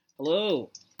Hello,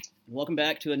 and welcome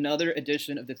back to another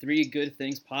edition of the Three Good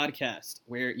Things podcast,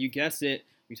 where you guessed it,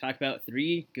 we talk about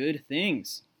three good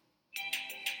things.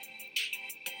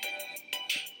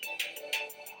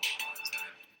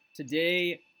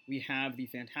 Today, we have the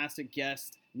fantastic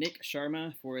guest, Nick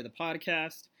Sharma, for the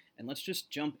podcast, and let's just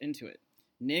jump into it.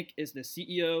 Nick is the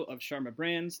CEO of Sharma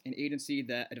Brands, an agency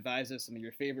that advises some of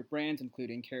your favorite brands,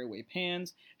 including Caraway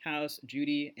Pans, House,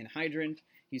 Judy, and Hydrant.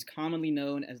 He's commonly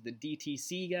known as the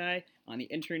DTC guy on the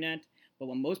internet, but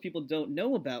what most people don't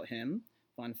know about him,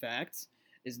 fun facts,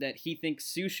 is that he thinks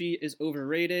sushi is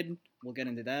overrated, we'll get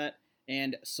into that,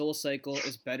 and SoulCycle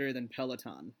is better than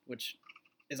Peloton, which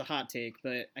is a hot take,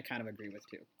 but I kind of agree with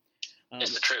too.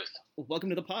 It's the truth. Welcome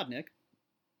to the pod, Nick.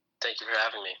 Thank you for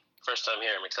having me. First time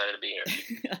here. I'm excited to be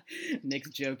here. Nick's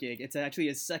joking. It's actually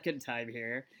his second time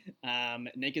here.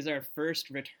 Nick is our first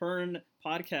return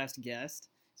podcast guest.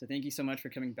 So thank you so much for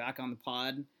coming back on the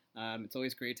pod. It's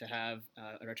always great to have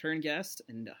a return guest,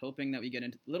 and hoping that we get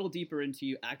a little deeper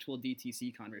into actual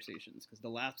DTC conversations, because the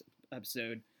last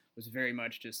episode was very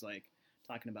much just like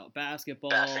talking about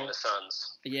basketball. Bashing the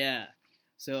Suns. Yeah.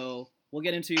 So we'll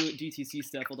get into DTC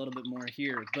stuff a little bit more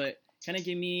here, but kind of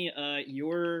give me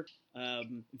your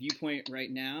viewpoint right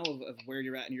now of where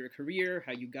you're at in your career,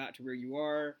 how you got to where you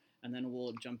are, and then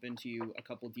we'll jump into a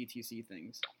couple DTC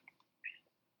things.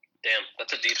 Damn, that's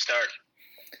a deep start.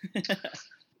 Where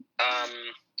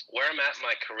I'm at in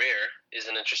my career is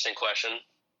an interesting question.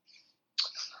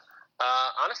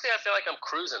 Honestly, I feel like I'm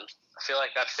cruising. I feel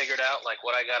like I've figured out like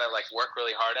what I gotta like work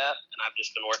really hard at, and I've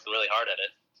just been working really hard at it.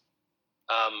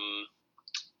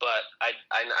 But I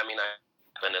mean, I've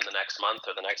been in the next month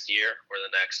or the next year or the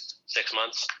next 6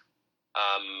 months.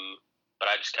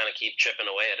 But I just kind of keep chipping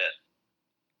away at it.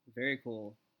 Very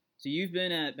cool. So you've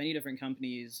been at many different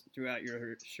companies throughout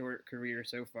your short career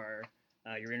so far.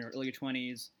 You're in your early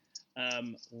 20s.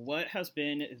 What has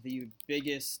been the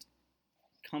biggest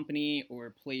company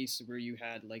or place where you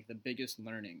had like the biggest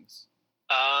learnings?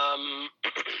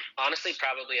 Honestly,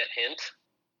 probably at Hint.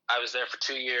 I was there for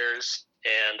 2 years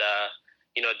and,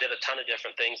 did a ton of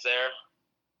different things there.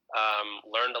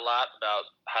 Learned a lot about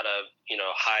how to,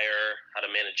 hire, how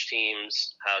to manage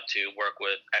teams, how to work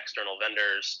with external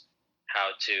vendors,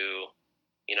 how to,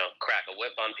 crack a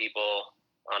whip on people,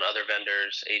 on other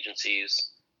vendors,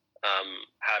 agencies,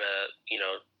 how to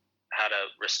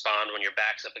respond when your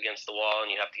back's up against the wall and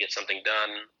you have to get something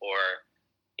done, or,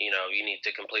 you need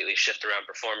to completely shift around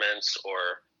performance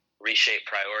or reshape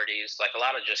priorities. Like a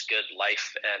lot of just good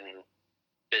life and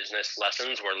business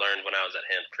lessons were learned when I was at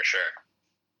Hint, for sure.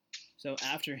 So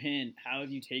after Hint, how have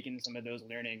you taken some of those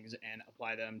learnings and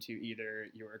apply them to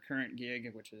either your current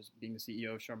gig, which is being the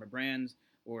CEO of Sharma Brands,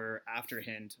 or after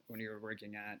Hint when you were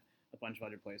working at a bunch of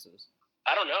other places?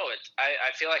 I don't know.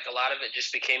 I feel like a lot of it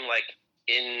just became like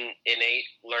innate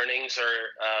learnings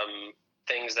or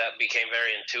things that became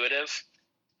very intuitive.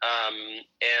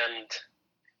 And,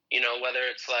 whether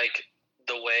it's like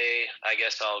the way I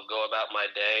guess I'll go about my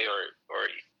day or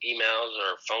emails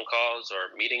or phone calls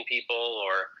or meeting people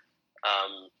or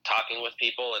talking with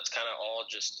people, it's kind of all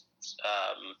just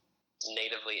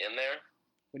natively in there.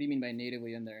 What do you mean by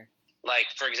natively in there? Like,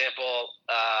 for example,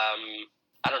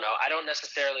 I don't know. I don't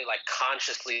necessarily like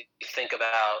consciously think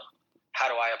about how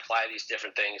do I apply these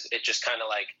different things. It just kind of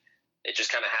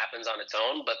happens on its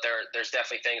own. But there's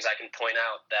definitely things I can point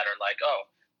out that are like, oh,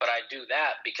 but I do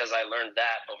that because I learned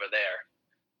that over there.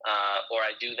 Or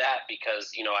I do that because,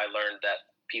 I learned that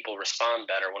people respond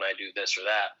better when I do this or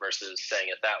that versus saying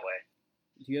it that way.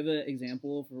 Do you have an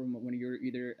example from when you're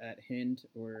either at Hint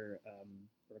or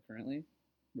currently,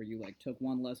 where you like took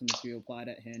one lesson that you applied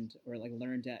at Hint or like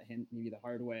learned at Hint maybe the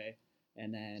hard way,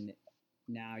 and then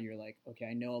now you're like, okay,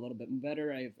 I know a little bit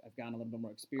better. I've gotten a little bit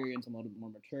more experience. I'm a little bit more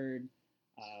matured,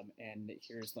 and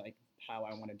here's like how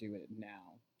I want to do it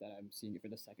now that I'm seeing it for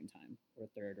the second time or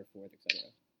third or fourth,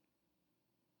 etc.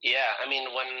 Yeah, I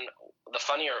mean, when the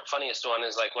funniest one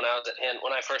is like when I was at Hint,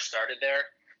 when I first started there,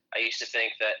 I used to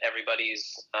think that everybody's,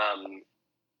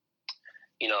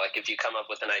 like if you come up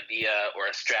with an idea or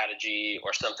a strategy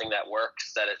or something that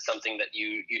works, that it's something that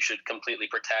you should completely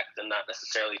protect and not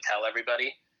necessarily tell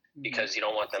everybody, because you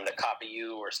don't want them to copy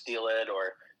you or steal it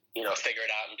or, figure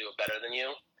it out and do it better than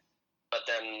you. But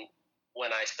then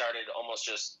when I started almost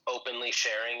just openly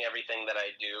sharing everything that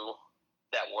I do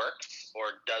that works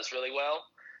or does really well,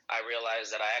 I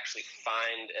realized that I actually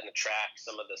find and attract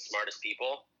some of the smartest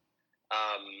people.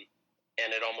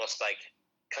 And it almost like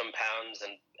compounds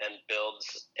and builds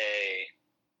a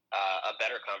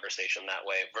better conversation that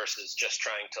way versus just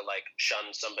trying to like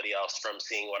shun somebody else from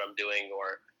seeing what I'm doing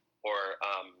or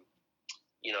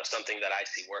something that I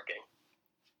see working.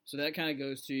 So that kind of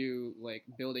goes to like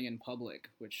building in public,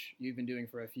 which you've been doing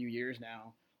for a few years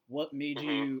now. What made Mm-hmm.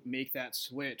 you make that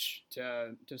switch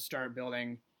to start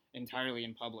building entirely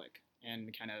in public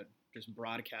and kind of just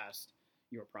broadcast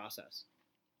your process?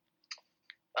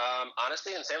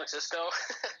 Honestly, in San Francisco,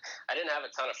 I didn't have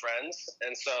a ton of friends,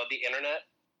 and so the internet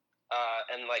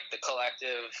and like the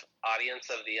collective audience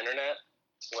of the internet,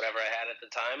 whatever I had at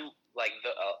the time, like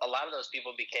a lot of those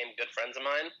people became good friends of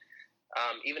mine.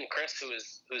 Even Chris,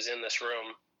 who's in this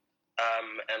room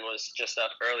and was just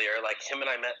up earlier, like him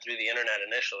and I met through the internet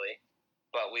initially,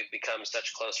 but we've become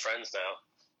such close friends now.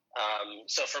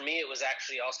 So for me, it was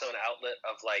actually also an outlet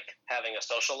of like having a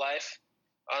social life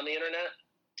on the internet.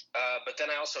 But then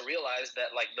I also realized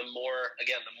that like the more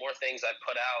things I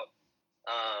put out,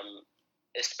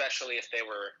 especially if they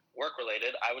were work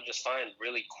related, I would just find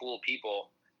really cool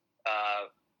people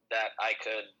that I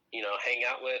could, hang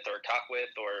out with or talk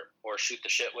with or shoot the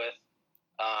shit with.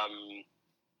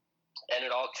 And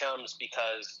it all comes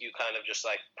because you kind of just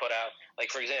like put out, like,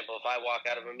 for example, if I walk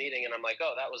out of a meeting and I'm like,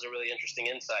 oh, that was a really interesting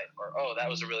insight, or, oh, that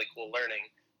was a really cool learning,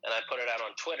 and I put it out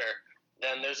on Twitter,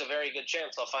 then there's a very good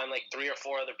chance I'll find like 3 or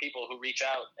 4 other people who reach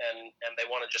out and they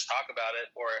want to just talk about it,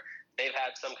 or they've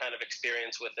had some kind of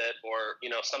experience with it, or,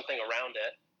 something around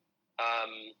it.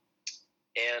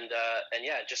 And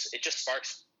yeah, it just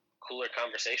sparks cooler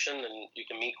conversation, and you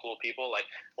can meet cool people. Like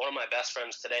one of my best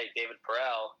friends today, David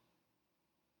Perel,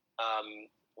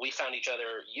 we found each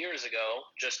other years ago,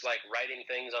 just like writing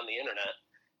things on the internet,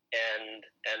 and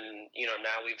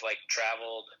now we've like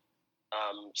traveled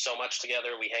so much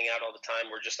together. We hang out all the time.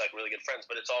 We're just like really good friends,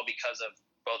 but it's all because of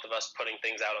both of us putting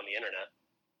things out on the internet,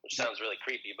 which sounds really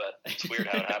creepy, but it's weird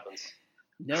how it happens.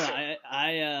 No,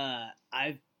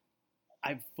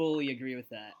 I fully agree with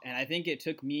that, and I think it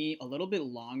took me a little bit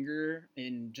longer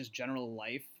in just general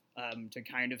life to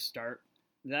kind of start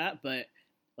that, but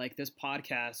like this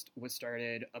podcast was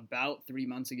started about 3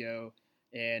 months ago,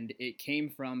 and it came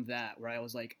from that, where I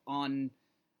was like on,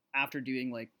 after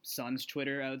doing like Suns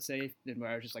Twitter, I would say, where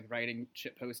I was just like writing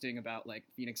shit posting about like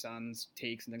Phoenix Suns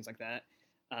takes and things like that.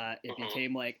 It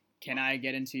became like, can I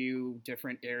get into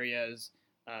different areas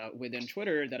within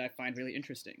Twitter that I find really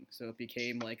interesting? So it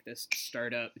became like this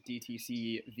startup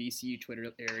DTC VC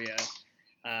Twitter area.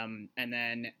 And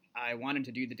then I wanted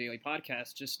to do the daily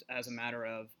podcast just as a matter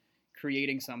of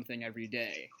creating something every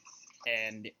day.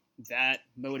 And that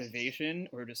motivation,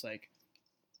 or just like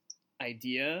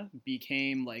idea,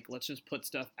 became like, let's just put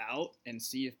stuff out and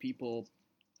see if people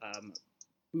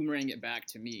boomerang it back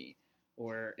to me,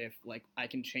 or if like I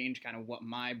can change kind of what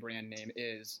my brand name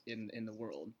is in the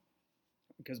world.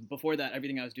 Because before that,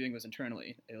 everything I was doing was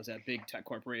internally. It was at big tech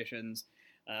corporations.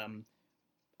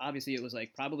 Obviously, it was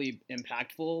like probably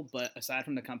impactful, but aside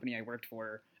from the company I worked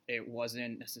for, it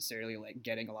wasn't necessarily like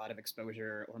getting a lot of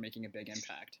exposure or making a big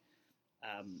impact.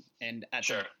 And at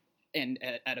Sure.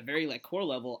 at a very like core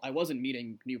level, I wasn't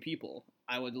meeting new people.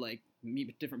 I would like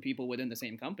meet different people within the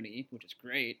same company, which is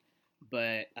great,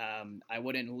 but I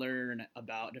wouldn't learn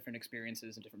about different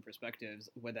experiences and different perspectives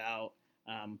without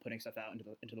putting stuff out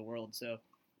into the world. So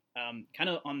kind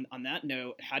of on that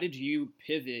note, how did you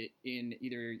pivot in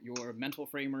either your mental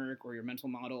framework or your mental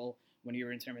model when you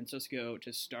were in San Francisco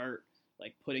to start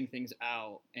like putting things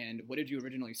out, and what did you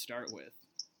originally start with?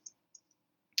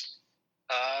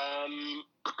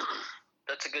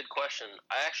 That's a good question.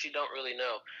 I actually don't really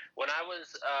know. When I was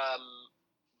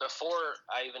before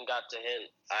I even got to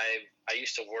Hint, I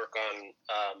used to work on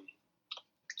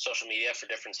social media for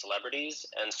different celebrities,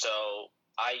 and so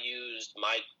I used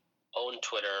my own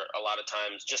Twitter a lot of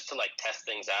times just to like test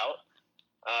things out,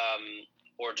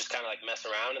 or just kind of like mess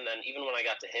around. And then even when I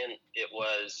got to Hint, it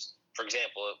was, for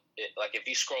example, like if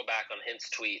you scroll back on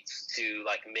Hint's tweets to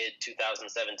like mid 2017,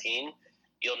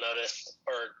 you'll notice,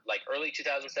 or like early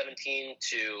 2017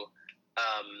 to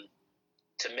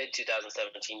mid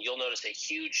 2017, you'll notice a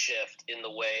huge shift in the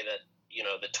way that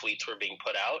the tweets were being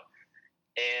put out.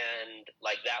 And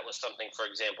like that was something, for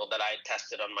example, that I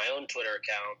tested on my own Twitter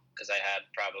account, because I had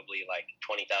probably like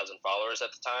 20,000 followers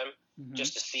at the time,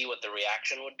 just to see what the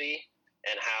reaction would be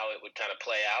and how it would kind of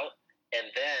play out. And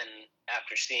then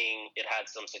after seeing it had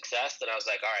some success, then I was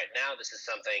like, all right, now this is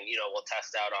something, we'll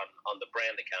test out on the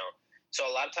brand account. So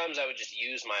a lot of times I would just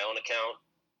use my own account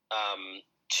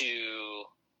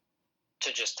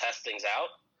to just test things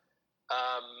out.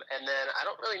 And then I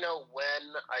don't really know when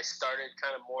I started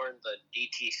kind of more in the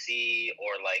DTC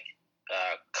or like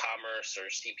commerce or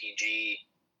CPG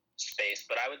space,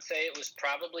 but I would say it was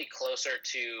probably closer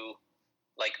to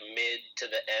like mid to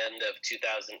the end of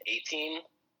 2018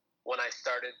 when I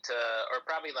started to, or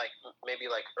probably like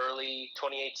maybe like early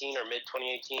 2018 or mid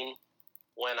 2018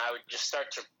 when I would just start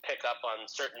to pick up on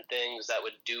certain things that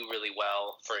would do really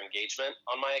well for engagement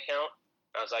on my account.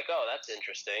 I was like, oh, that's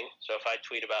interesting. So if I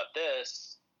tweet about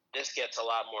this gets a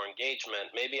lot more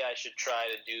engagement. Maybe I should try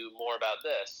to do more about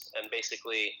this. And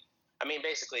basically,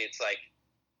 it's like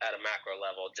at a macro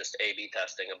level, just A/B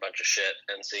testing a bunch of shit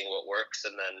and seeing what works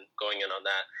and then going in on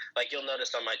that. Like you'll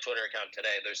notice on my Twitter account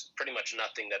today, there's pretty much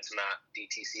nothing that's not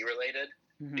DTC related.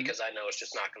 Mm-hmm. Because I know it's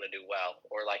just not going to do well.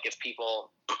 Or like if people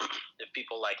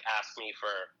like ask me for,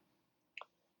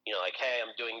 like, hey, I'm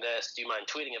doing this, do you mind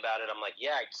tweeting about it? I'm like,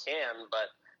 yeah, I can,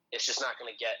 but it's just not going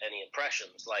to get any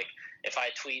impressions. Like if I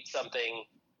tweet something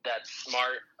that's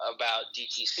smart about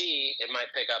DTC, it might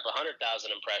pick up 100,000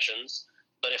 impressions.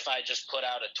 But if I just put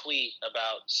out a tweet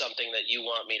about something that you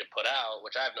want me to put out,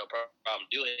 which I have no problem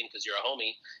doing because you're a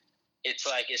homie, it's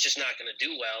like it's just not going to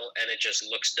do well, and it just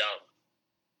looks dumb.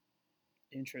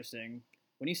 Interesting.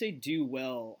 When you say do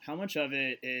well, how much of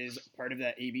it is part of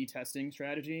that A/B testing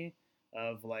strategy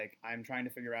of like, I'm trying to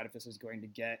figure out if this is going to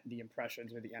get the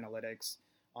impressions or the analytics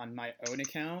on my own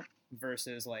account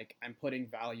versus like I'm putting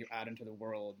value out into the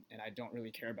world and I don't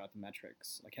really care about the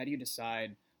metrics? Like, how do you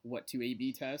decide what to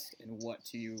A/B test and what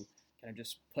to kind of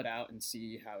just put out and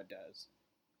see how it does?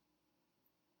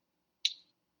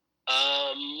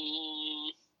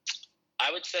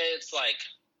 I would say it's like,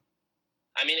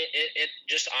 it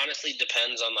just honestly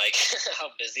depends on like how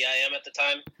busy I am at the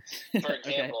time. For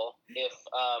example, okay.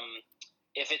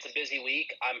 If it's a busy week,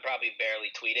 I'm probably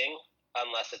barely tweeting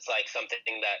unless it's like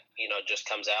something that, just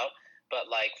comes out.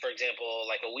 But like, for example,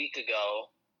 like a week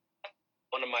ago,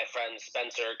 one of my friends,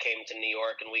 Spencer, came to New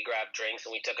York and we grabbed drinks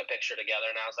and we took a picture together.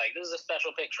 And I was like, this is a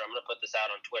special picture. I'm going to put this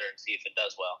out on Twitter and see if it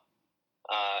does well.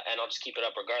 And I'll just keep it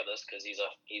up regardless because he's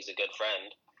a good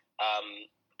friend.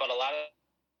 But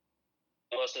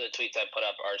most of the tweets I put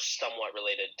up are somewhat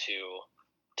related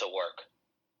to work.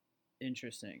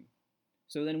 Interesting.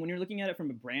 So then when you're looking at it from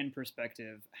a brand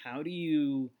perspective, how do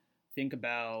you think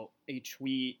about a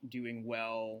tweet doing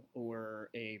well or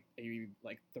a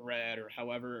like thread or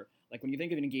however, like when you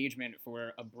think of an engagement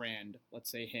for a brand,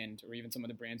 let's say Hint or even some of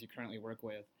the brands you currently work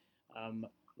with,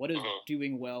 what does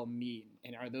doing well mean?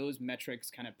 And are those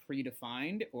metrics kind of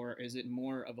predefined, or is it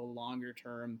more of a longer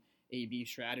term A/B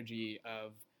strategy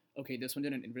of, okay, this one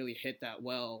didn't really hit that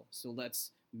well, so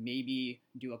let's maybe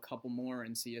do a couple more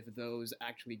and see if those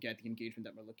actually get the engagement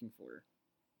that we're looking for?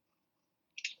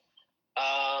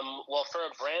 Well, for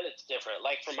a brand, it's different.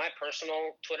 Like for my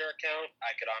personal Twitter account,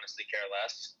 I could honestly care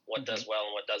less what does well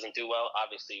and what doesn't do well.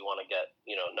 Obviously, you want to get,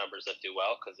 numbers that do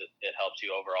well because it helps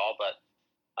you overall. But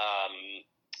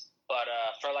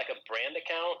for like a brand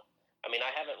account,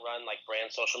 I haven't run like brand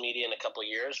social media in a couple of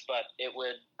years, but the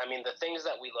things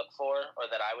that we look for, or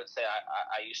that I would say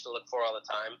I used to look for all the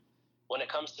time, when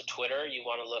it comes to Twitter, you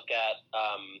want to look at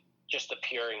just the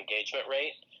pure engagement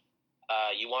rate.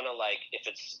 You want to if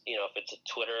it's a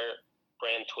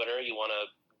brand Twitter, you want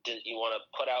to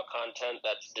put out content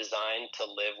that's designed to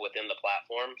live within the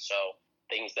platform. So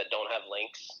things that don't have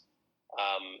links,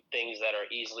 things that are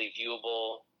easily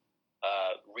viewable,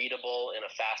 readable in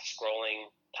a fast scrolling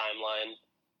timeline,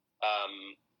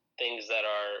 things that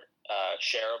are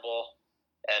shareable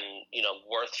and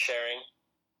worth sharing.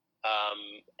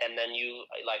 And then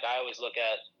I always look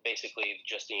at basically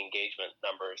just the engagement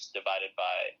numbers divided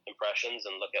by impressions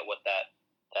and look at what that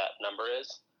number is.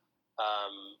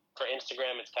 For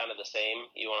Instagram, it's kind of the same.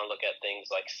 You want to look at things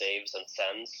like saves and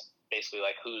sends, basically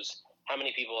like how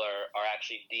many people are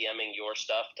actually DMing your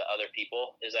stuff to other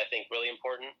people is, I think, really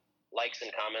important. Likes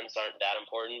and comments aren't that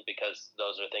important because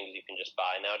those are things you can just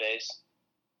buy nowadays.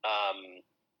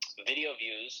 Video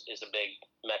views is a big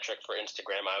metric for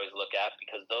Instagram I always look at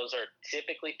because those are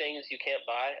typically things you can't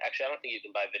buy. Actually, I don't think you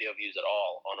can buy video views at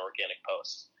all on organic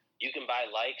posts. You can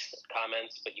buy likes,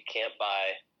 comments, but you can't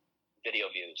buy video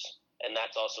views. And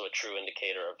that's also a true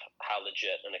indicator of how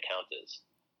legit an account is.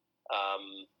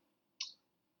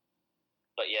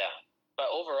 But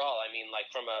overall,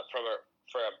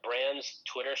 for a brand's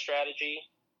Twitter strategy,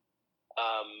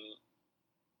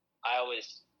 I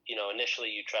always, initially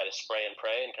you try to spray and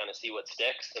pray and kind of see what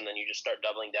sticks, and then you just start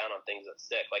doubling down on things that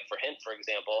stick. Like for Hint, for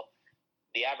example,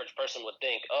 the average person would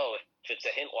think, oh, if it's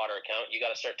a Hint water account, you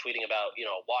got to start tweeting about,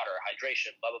 water,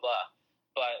 hydration, blah, blah, blah.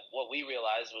 But what we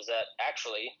realized was that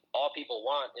actually all people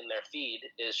want in their feed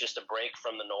is just a break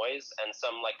from the noise and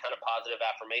some like kind of positive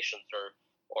affirmations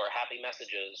or happy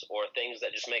messages or things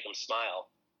that just make them smile.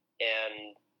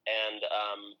 And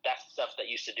that's stuff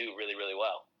that used to do really, really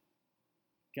well.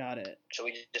 Got it. So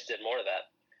we just did more of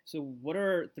that. So what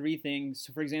are 3 things?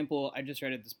 So for example, I just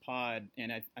started this pod,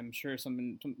 and I'm sure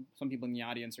some people in the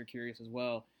audience are curious as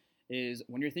well. is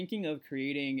when you're thinking of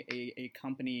creating a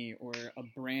company or a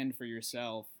brand for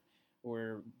yourself,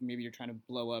 or maybe you're trying to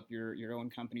blow up your own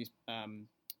company's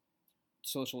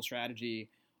social strategy,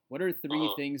 what are three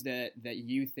things that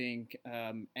you think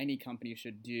any company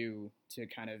should do to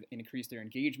kind of increase their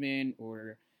engagement?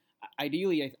 Or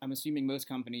ideally, I'm assuming most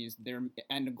companies, their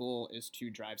end goal is to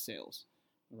drive sales,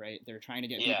 right? They're trying to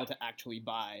get people to actually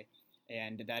buy,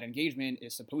 and that engagement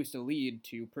is supposed to lead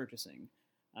to purchasing.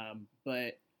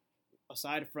 But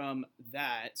aside from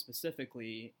that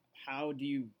specifically,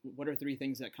 what are three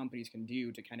things that companies can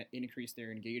do to kind of increase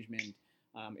their engagement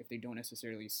if they don't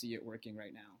necessarily see it working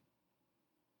right now?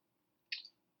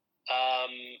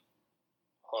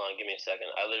 Hold on, give me a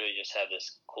second. I literally just have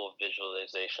this cool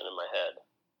visualization in my head.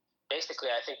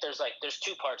 Basically, I think there's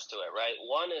two parts to it, right?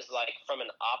 One is like from an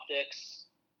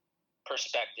optics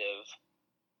perspective,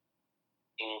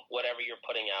 whatever you're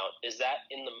putting out, is that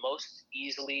in the most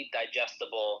easily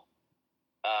digestible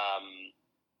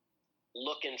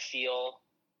look and feel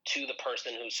to the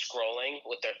person who's scrolling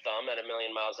with their thumb at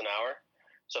 1,000,000 miles an hour.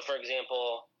 So, for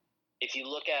example, if you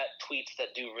look at tweets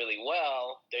that do really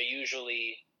well, they're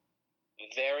usually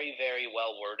very, very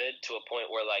well worded to a point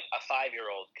where like a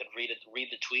 5-year-old could read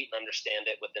the tweet and understand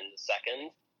it within the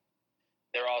second.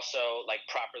 They're also like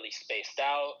properly spaced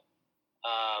out.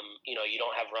 You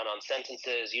don't have run-on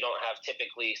sentences. You don't have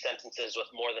typically sentences with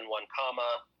more than one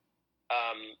comma.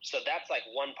 So that's like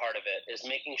one part of it, is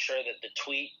making sure that the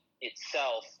tweet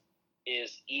itself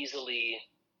is easily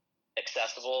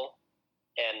accessible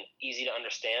and easy to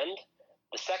understand.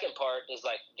 The second part is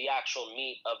like the actual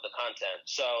meat of the content.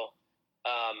 So,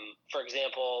 for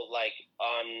example, like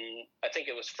on, I think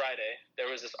it was Friday, there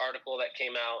was this article that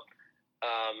came out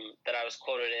that I was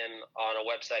quoted in on a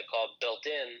website called Built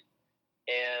In,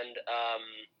 and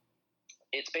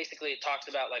it talks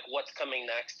about like what's coming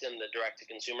next in the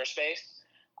direct-to-consumer space.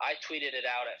 I tweeted it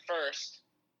out at first,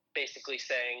 basically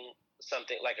saying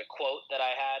something like a quote that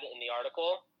I had in the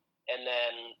article, and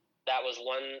then that was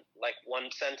one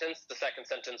sentence. The second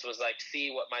sentence was like,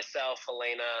 see what myself,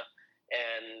 Helena,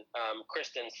 and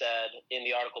Kristen said in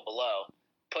the article below.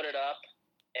 Put it up,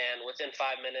 and within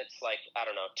 5 minutes,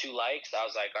 2 likes. I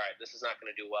was like, all right, this is not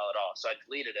going to do well at all. So I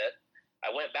deleted it. I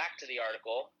went back to the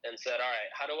article and said, all right,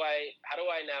 how do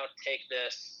I now take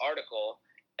this article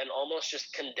and almost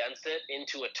just condense it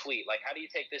into a tweet? Like, how do you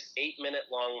take this 8-minute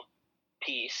long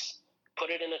piece, put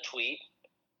it in a tweet,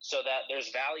 so that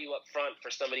there's value up front for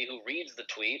somebody who reads the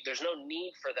tweet? There's no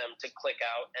need for them to click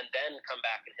out and then come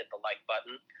back and hit the like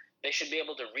button. They should be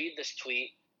able to read this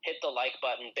tweet, hit the like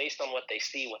button based on what they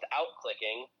see without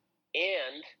clicking,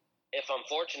 and if I'm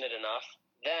fortunate enough,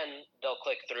 then they'll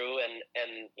click through and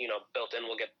Built In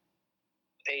will get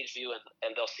page view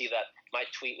and they'll see that my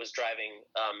tweet was driving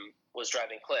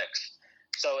clicks.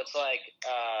 So it's like,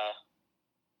 I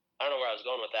don't know where I was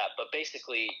going with that, but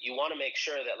basically you want to make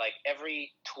sure that like every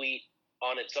tweet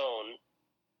on its own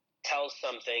tells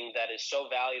something that is so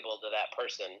valuable to that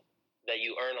person that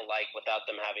you earn a like without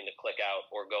them having to click out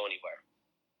or go anywhere.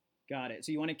 Got it.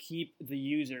 So you want to keep the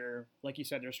user, like you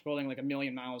said, they're scrolling like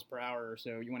 1,000,000 miles per hour or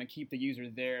so. You want to keep the user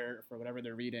there for whatever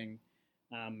they're reading,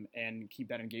 and keep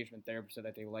that engagement there so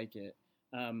that they like it.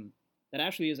 That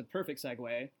actually is a perfect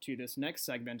segue to this next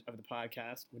segment of the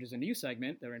podcast, which is a new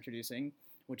segment that we're introducing,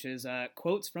 which is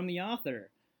quotes from the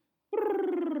author.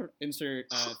 Insert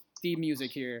theme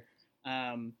music here.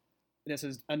 This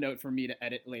is a note for me to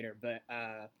edit later, but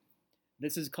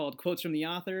this is called quotes from the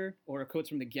author, or quotes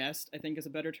from the guest, I think is a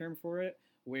better term for it,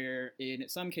 where in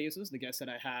some cases, the guests that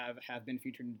I have been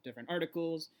featured in different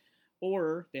articles,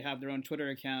 or they have their own Twitter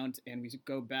account, and we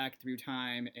go back through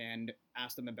time and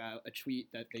ask them about a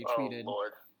tweet that they tweeted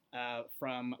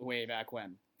from way back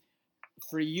when.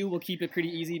 For you, we'll keep it pretty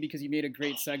easy because you made a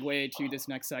great segue to this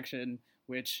next section,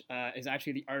 which is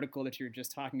actually the article that you were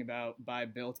just talking about by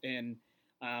Built In.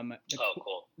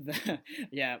 Cool.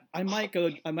 Yeah, I might go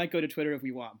to Twitter if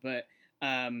we want, but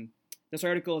this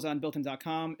article is on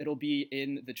builtin.com. It'll be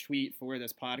in the tweet for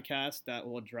this podcast that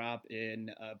will drop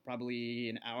in probably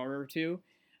an hour or two,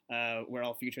 where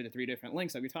I'll feature the 3 different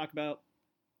links that we talk about.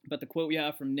 But the quote we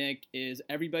have from Nick is,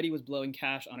 everybody was blowing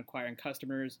cash on acquiring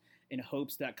customers in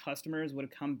hopes that customers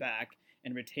would come back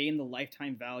and retain the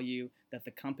lifetime value that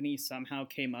the company somehow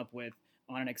came up with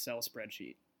on an Excel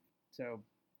spreadsheet. So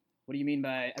what do you mean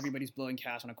by everybody's blowing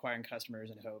cash on acquiring customers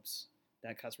in hopes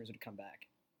that customers would come back?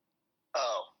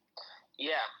 Oh,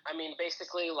 yeah. I mean,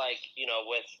 basically,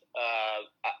 with,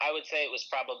 I would say it was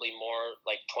probably more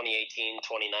like 2018,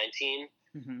 2019.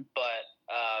 Mm-hmm. But,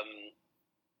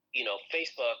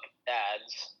 Facebook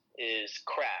ads is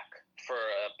crack for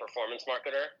a performance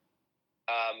marketer.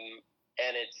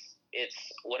 And it's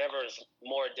whatever is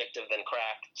more addictive than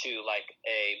crack to like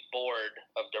a board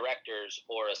of directors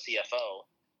or a CFO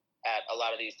at a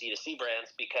lot of these D2C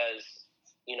brands, because,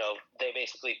 they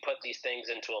basically put these things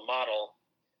into a model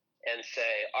and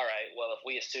say, all right, well, if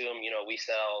we assume, we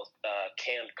sell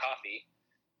canned coffee,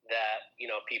 that,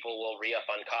 people will re-up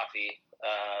on coffee,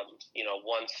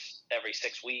 once every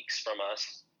 6 weeks from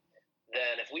us,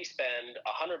 then if we spend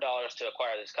 $100 to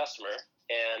acquire this customer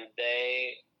and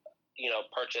they,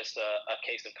 purchase a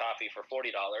case of coffee for $40,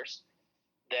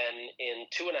 then in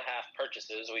 2.5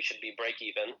 purchases, we should be break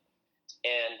even.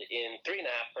 And in 3.5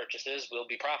 purchases, we'll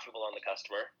be profitable on the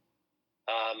customer.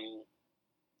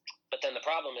 But then the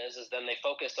problem is then they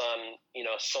focus on,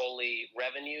 solely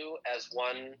revenue as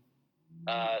one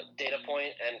data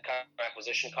point and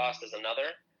acquisition cost as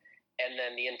another. And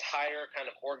then the entire kind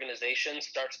of organization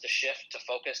starts to shift to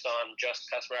focus on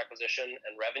just customer acquisition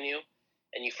and revenue.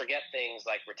 And you forget things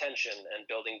like retention and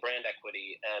building brand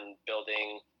equity and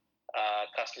building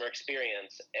customer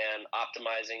experience and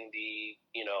optimizing the,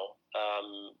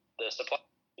 the supply.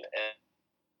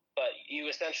 But you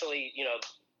essentially,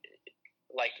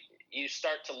 like you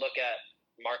start to look at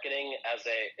marketing as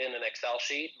in an Excel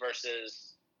sheet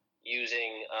versus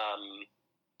using,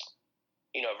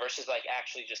 versus like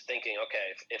actually just thinking,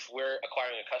 okay, if we're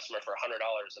acquiring a customer for $100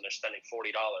 and they're spending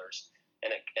 $40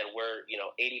 and we're,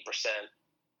 80%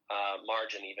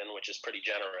 margin even, which is pretty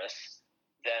generous,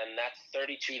 then that's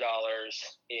 $32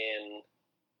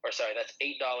 that's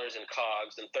 $8 in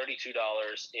COGS and $32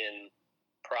 in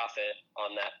profit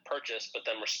on that purchase, but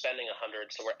then we're spending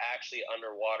 $100, so we're actually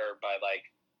underwater by like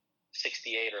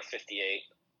 68 or 58.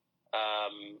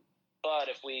 But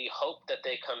if we hope that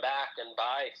they come back and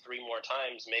buy 3 more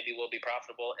times, maybe we'll be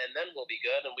profitable and then we'll be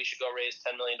good, and we should go raise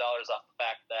 $10 million off the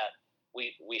fact that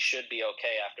we should be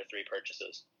okay after 3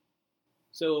 purchases.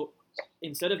 So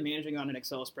instead of managing on an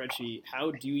Excel spreadsheet,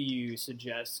 how do you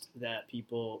suggest that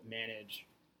people manage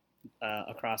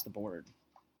across the board?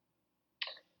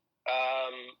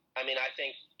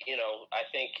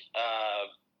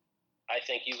 I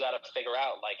think you got to figure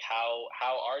out like how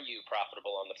are you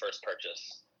profitable on the first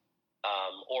purchase,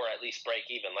 or at least break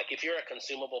even. Like if you're a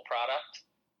consumable product,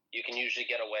 you can usually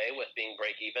get away with being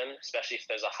break even, especially if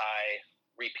there's a high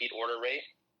repeat order rate.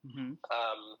 Mm-hmm.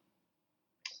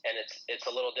 And it's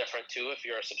a little different too if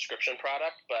you're a subscription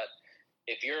product. But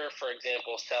if you're, for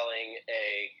example, selling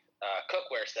a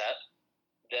cookware set,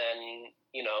 then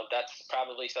that's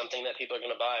probably something that people are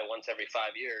going to buy once every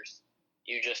 5 years.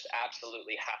 You just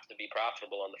absolutely have to be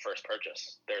profitable on the first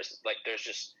purchase. There's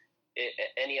just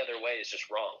any other way is just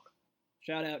wrong.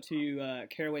 Shout out to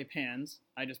Caraway pans.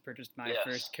 I just purchased my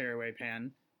first Caraway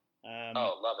pan.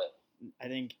 Love it. I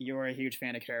think you're a huge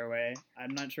fan of Caraway.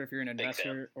 I'm not sure if you're an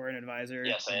investor or an advisor.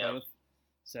 Yes, I am. Both.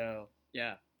 So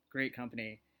yeah, great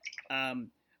company.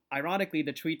 Ironically,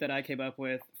 the tweet that I came up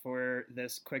with for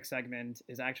this quick segment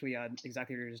is actually on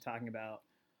exactly what you were just talking about.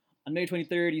 On May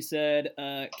 23rd, he said,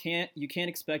 you can't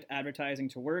expect advertising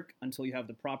to work until you have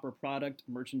the proper product,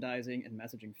 merchandising, and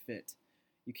messaging fit.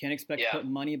 You can't expect to put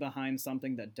money behind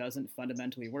something that doesn't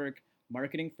fundamentally work.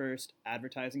 Marketing first,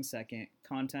 advertising second,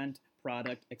 content,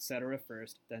 product, etc.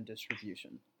 first, then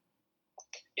distribution.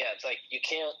 Yeah, it's like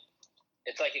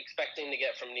it's like expecting to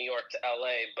get from New York to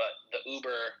LA, but the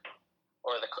Uber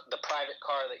or the private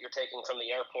car that you're taking from the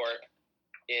airport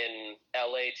in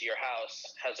LA to your house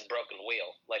has a broken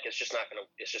wheel. Like it's just not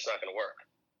gonna work.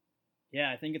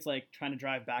 Yeah, I think it's like trying to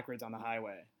drive backwards on the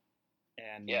highway.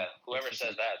 And yeah, whoever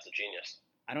says that's a genius.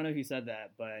 I don't know who said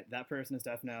that, but that person is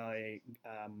definitely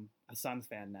a Suns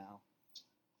fan now.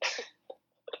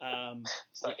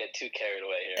 Let's not get too carried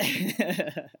away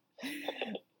here.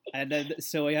 And then,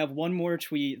 so I have one more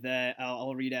tweet that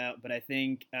I'll read out, but I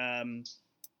think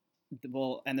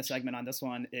we'll end the segment on this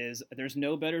one. Is there's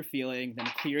no better feeling than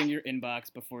clearing your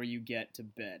inbox before you get to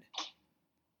bed.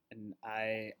 And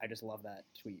I just love that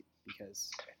tweet because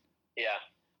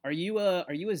Are you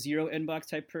a zero inbox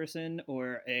type person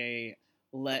or a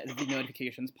let the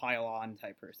notifications pile on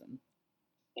type person?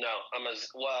 No,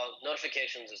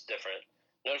 notifications is different.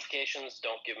 Notifications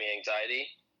don't give me anxiety.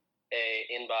 A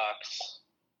inbox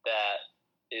that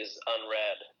is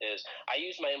unread is, I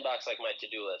use my inbox like my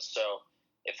to-do list. So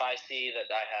if I see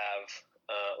that I have,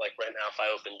 like right now, if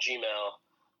I open Gmail,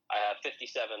 I have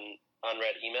 57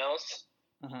 unread emails.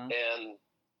 And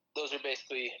those are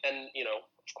basically, and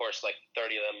of course, like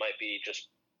 30 of them might be just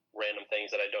random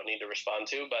things that I don't need to respond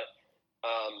to, but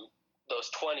those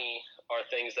 20 are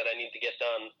things that I need to get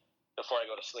done before I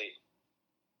go to sleep.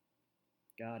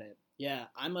 Got it. Yeah,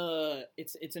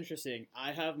 it's interesting.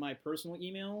 I have my personal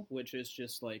email, which is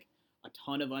just like a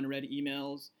ton of unread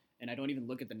emails, and I don't even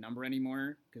look at the number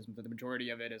anymore because the majority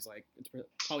of it is like it's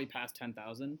probably past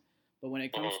 10,000. But when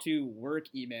it comes to work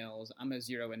emails, I'm a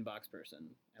zero inbox person.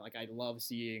 Like I love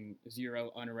seeing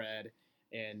zero unread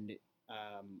and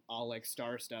all like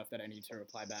star stuff that I need to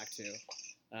reply back to.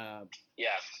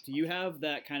 Yeah. Do you have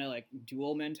that kind of like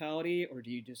dual mentality, or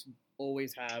do you just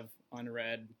always have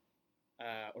unread,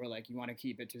 or like you want to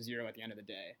keep it to zero at the end of the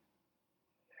day?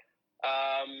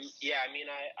 Yeah, I mean,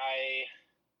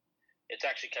 it's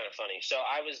actually kind of funny. So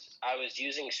I was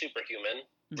using Superhuman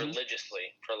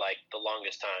religiously for like the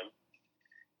longest time.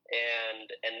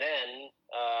 And then,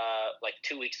 like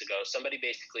 2 weeks ago, somebody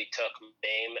basically took my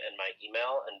name and my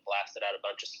email and blasted out a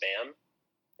bunch of spam.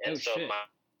 And shit.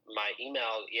 my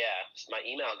email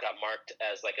got marked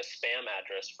as like a spam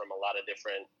address from a lot of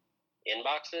different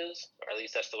inboxes, or at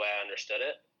least that's the way I understood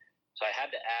it. So I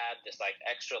had to add this like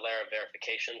extra layer of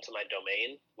verification to my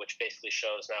domain, which basically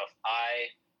shows now if I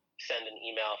send an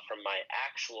email from my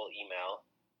actual email,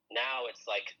 now it's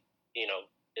like,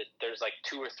 there's like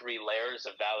 2 or 3 layers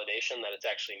of validation that it's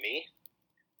actually me.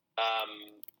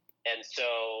 And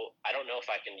so I don't know if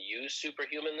I can use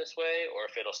Superhuman this way or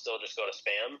if it'll still just go to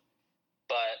spam.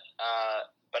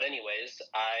 But anyways,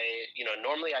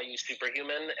 normally I use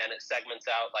Superhuman and it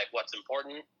segments out like what's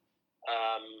important.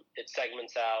 It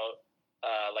segments out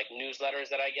like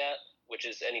newsletters that I get, which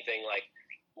is anything like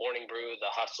Morning Brew, The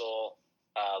Hustle,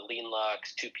 Lean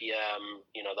Lux, 2 p.m.,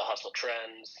 The Hustle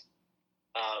Trends.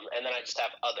 And then I just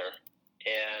have other.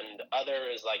 And other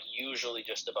is like usually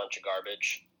just a bunch of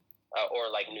garbage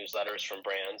or like newsletters from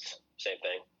brands, same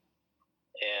thing.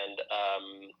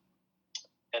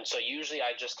 And so usually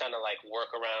I just kind of like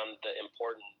work around the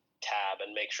important tab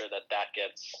and make sure that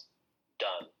gets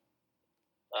done.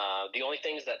 The only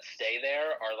things that stay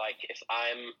there are like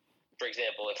for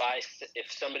example, if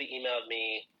somebody emailed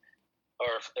me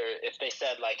or if they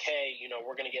said like, hey,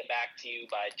 we're going to get back to you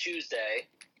by Tuesday,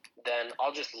 then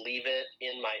I'll just leave it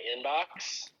in my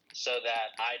inbox so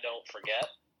that I don't forget.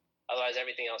 Otherwise,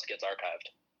 everything else gets archived.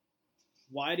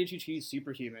 Why did you choose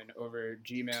Superhuman over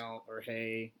Gmail or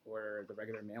Hey or the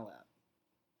regular mail app?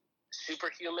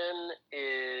 Superhuman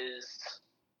is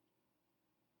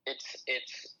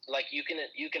it's like you can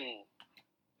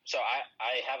so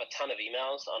I have a ton of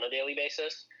emails on a daily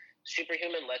basis.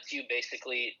 Superhuman lets you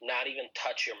basically not even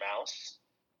touch your mouse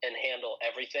and handle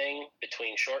everything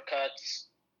between shortcuts,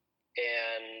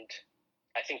 and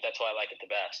I think that's why I like it the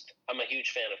best. I'm a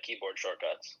huge fan of keyboard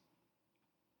shortcuts.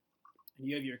 And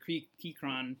you have your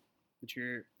Keychron that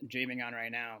you're jamming on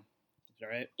right now. Is that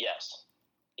right? Yes.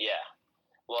 Yeah.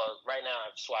 Well, right now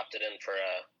I've swapped it in for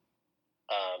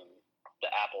the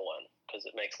Apple one because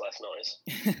it makes less noise.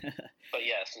 But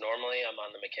yes, normally I'm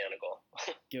on the mechanical.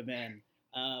 Good man.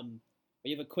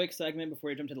 We have a quick segment before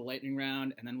we jump to the lightning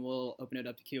round, and then we'll open it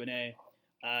up to Q&A.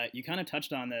 You kind of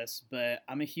touched on this, but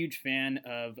I'm a huge fan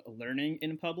of learning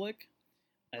in public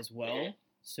as well. Mm-hmm.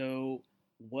 So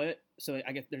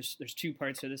I guess there's 2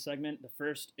 parts to this segment. The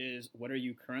first is, what are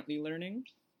you currently learning,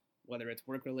 whether it's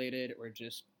work related or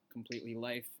just completely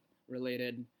life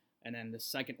related? And then the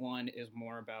second one is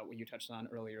more about what you touched on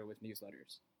earlier with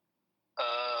newsletters.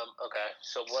 Okay.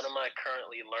 So what am I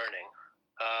currently learning?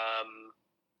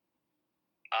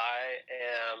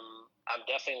 I'm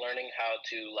definitely learning how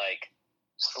to like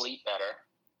sleep better.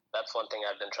 That's one thing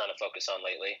I've been trying to focus on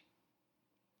lately.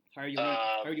 How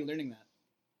are you learning that?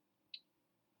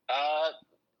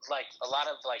 Like a lot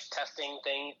of like testing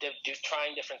things,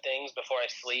 trying different things before I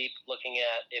sleep, looking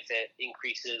at if it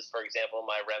increases, for example,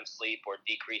 my REM sleep or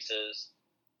decreases,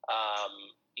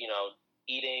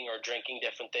 eating or drinking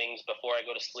different things before I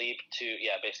go to sleep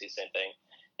basically the same thing.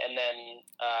 And then,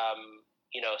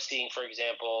 seeing, for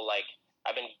example, like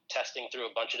I've been testing through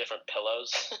a bunch of different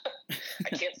pillows. I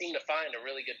can't seem to find a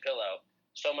really good pillow,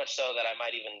 so much so that I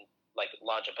might even like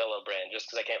launch a pillow brand just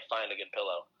because I can't find a good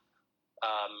pillow.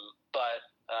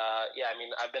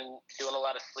 I've been doing a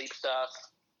lot of sleep stuff.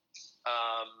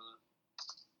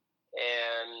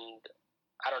 And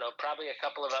I don't know, probably a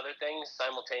couple of other things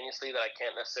simultaneously that I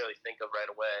can't necessarily think of right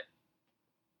away.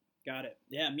 Got it.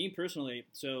 Yeah, me personally,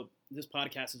 so this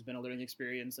podcast has been a learning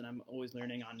experience, and I'm always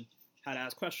learning on how to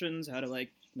ask questions, how to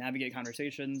like navigate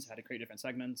conversations, how to create different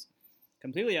segments.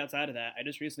 Completely outside of that, I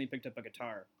just recently picked up a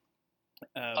guitar.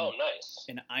 Oh, nice.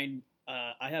 And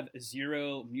I have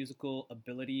zero musical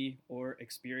ability or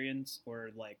experience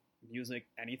or like music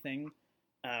anything.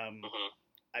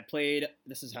 I played,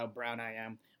 this is how brown I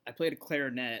am, I played a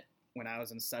clarinet when I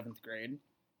was in 7th grade,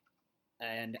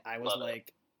 and I was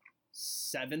like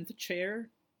 7th chair.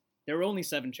 There were only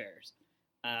 7 chairs.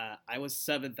 I was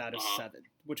 7th out of 7,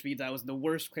 which means I was the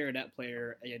worst clarinet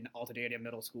player in Altadena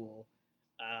Middle School.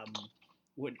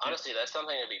 Honestly, that's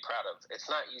something to be proud of. It's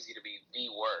not easy to be the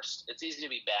worst. It's easy to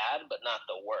be bad, but not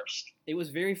the worst. It was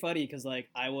very funny because like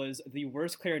I was the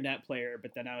worst clarinet player,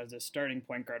 but then I was a starting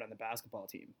point guard on the basketball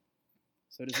team.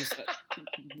 So it is just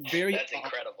very That's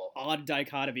incredible. Odd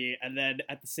dichotomy. And then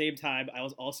at the same time, I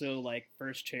was also like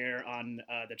first chair on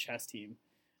the chess team.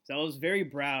 So I was very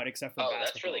proud, except for basketball.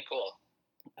 That's really cool.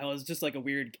 I was just like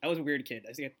I was a weird kid.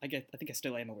 I think I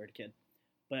still am a weird kid.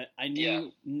 But I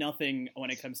knew nothing when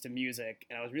it comes to music,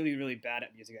 and I was really, really bad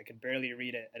at music. I could barely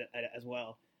read it as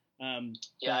well. I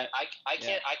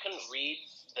couldn't read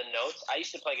the notes. I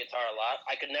used to play guitar a lot.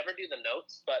 I could never do the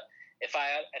notes, but if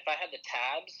I had the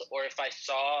tabs, or if I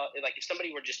saw, like, if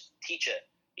somebody were just teach it,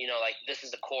 you know, like this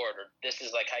is the chord, or this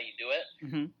is like how you do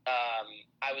it,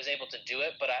 I was able to do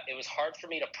it, but it was hard for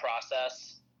me to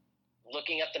process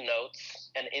looking at the notes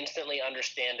and instantly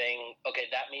understanding, okay,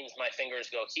 that means my fingers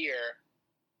go here,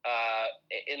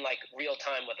 in like real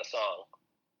time with a song.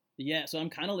 Yeah, so I'm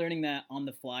kind of learning that on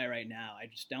the fly right now. I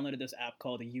just downloaded this app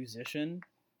called Musician.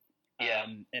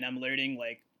 And I'm learning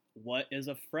like what is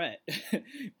a fret,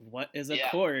 what is a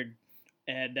chord,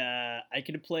 and I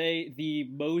can play the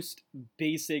most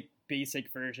basic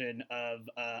version of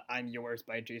 "I'm Yours"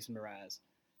 by Jason Mraz.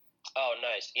 Oh,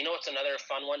 nice. You know what's another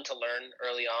fun one to learn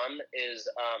early on is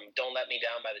 "Don't Let Me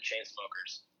Down" by the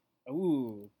Chainsmokers.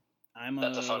 Ooh,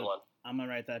 that's a fun one. I'm gonna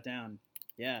write that down.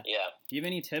 Yeah. Yeah. Do you have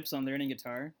any tips on learning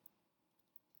guitar?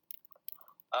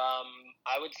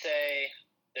 I would say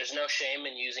there's no shame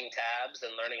in using tabs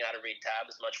and learning how to read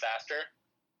tabs much faster.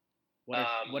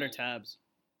 What are tabs?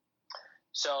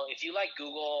 So if you like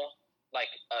Google, like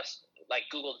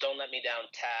Google "Don't Let Me Down"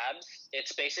 tabs,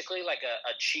 it's basically like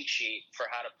a cheat sheet for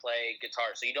how to play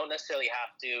guitar. So you don't necessarily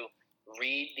have to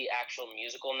read the actual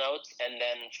musical notes and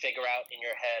then figure out in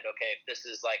your head, okay, if this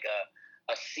is like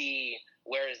a C,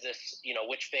 where is this, you know,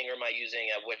 which finger am I using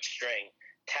at which string?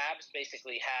 Tabs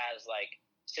basically has like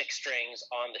 6 strings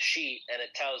on the sheet, and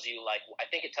it tells you, like, I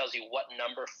think it tells you what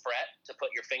number fret to put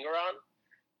your finger on.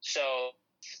 So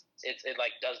it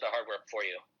like does the hard work for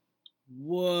you.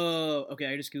 Whoa. Okay,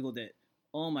 I just Googled it.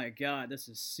 Oh my God, this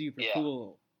is super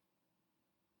cool.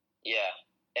 Yeah.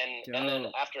 And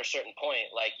then after a certain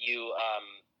point, like you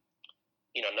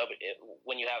know,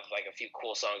 when you have like a few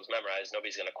cool songs memorized,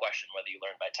 nobody's going to question whether you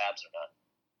learn by tabs or not.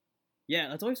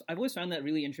 Yeah, I've always found that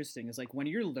really interesting. Is like when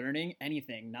you're learning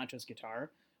anything, not just guitar,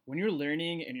 when you're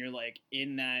learning and you're like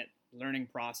in that learning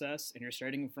process and you're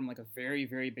starting from like a very,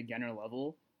 very beginner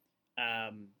level,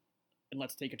 and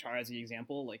let's take guitar as the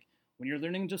example, like when you're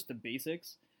learning just the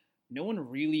basics, no one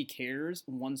really cares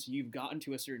once you've gotten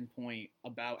to a certain point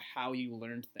about how you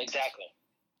learned things. Exactly.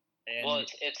 And well,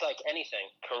 it's like anything,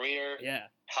 career,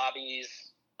 hobbies.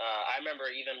 I remember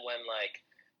even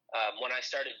when I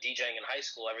started DJing in high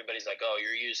school, everybody's like, "Oh,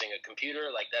 you're using a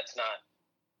computer? Like that's not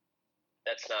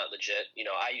legit." You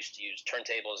know, I used to use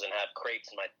turntables and have crates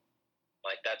in my,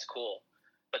 like, that's cool.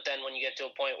 But then when you get to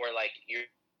a point where like you're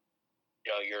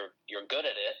good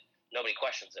at it, nobody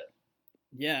questions it.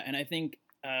 Yeah, and I think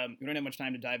we don't have much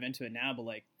time to dive into it now, but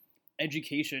like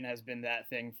education has been that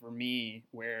thing for me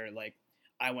where like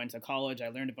I went to college, I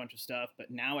learned a bunch of stuff,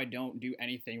 but now I don't do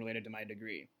anything related to my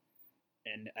degree.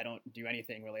 And I don't do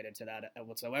anything related to that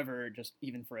whatsoever, just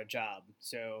even for a job.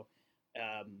 So,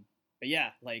 but yeah,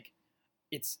 like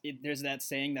there's that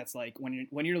saying that's like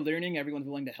when you're learning, everyone's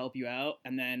willing to help you out,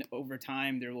 and then over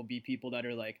time there will be people that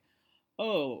are like,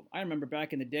 oh, I remember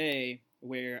back in the day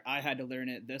where I had to learn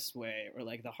it this way or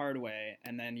like the hard way,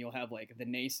 and then you'll have like the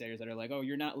naysayers that are like, oh,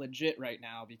 you're not legit right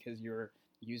now because you're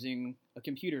using a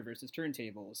computer versus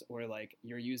turntables, or like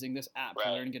you're using this app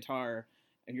to learn guitar.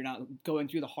 And you're not going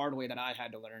through the hard way that I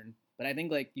had to learn. But I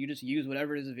think like you just use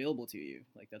whatever is available to you.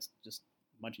 Like that's just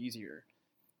much easier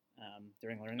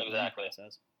during the learning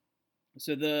process.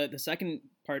 So the second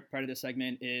part of this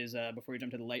segment is before we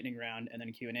jump to the lightning round and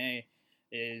then Q&A,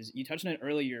 is you touched on it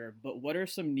earlier, but what are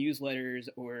some newsletters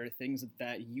or things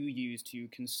that you use to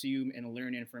consume and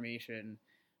learn information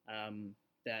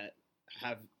that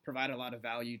have provided a lot of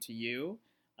value to you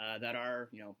that are,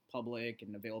 you know, public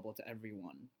and available to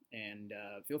everyone? And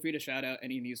feel free to shout out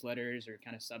any newsletters or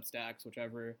kind of Substacks,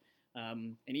 whichever.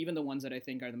 And even the ones that I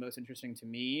think are the most interesting to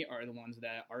me are the ones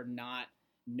that are not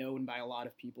known by a lot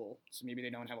of people. So maybe they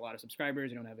don't have a lot of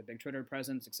subscribers, they don't have a big Twitter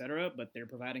presence, etc., but they're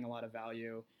providing a lot of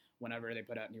value whenever they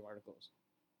put out new articles.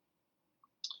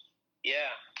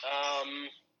 Yeah.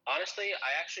 Honestly,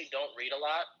 I actually don't read a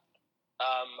lot.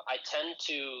 I tend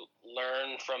to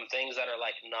learn from things that are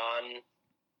like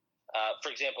for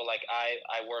example, like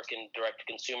I work in direct to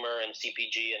consumer and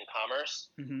CPG and commerce.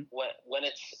 Mm-hmm. When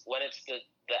it's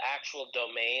the actual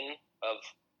domain of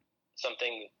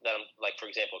something that I'm like, for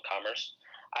example, commerce,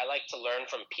 I like to learn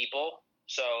from people.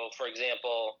 So, for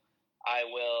example, I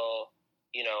will,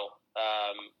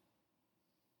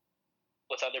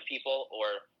 with other people,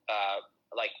 or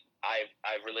like I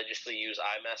religiously use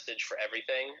iMessage for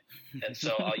everything, and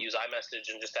so I'll use iMessage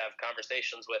and just have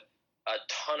conversations with a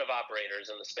ton of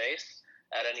operators in the space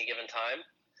at any given time,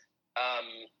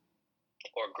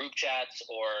 or group chats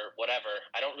or whatever.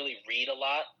 I don't really read a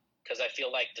lot because I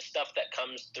feel like the stuff that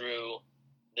comes through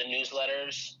the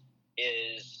newsletters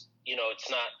is, it's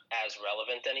not as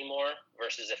relevant anymore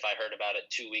versus if I heard about it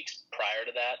 2 weeks prior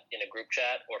to that in a group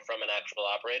chat or from an actual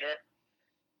operator.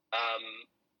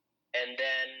 And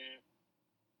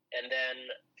then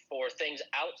for things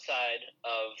outside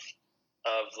of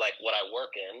like what I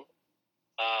work in,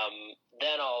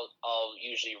 then I'll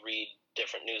usually read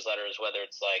different newsletters, whether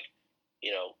it's like,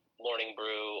 Morning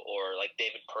Brew or like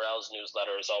David Perel's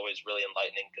newsletter is always really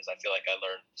enlightening because I feel like I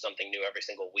learn something new every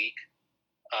single week.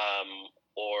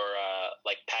 Or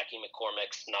like Packy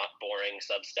McCormick's Not Boring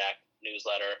Substack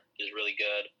newsletter is really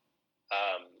good.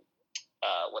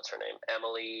 What's her name?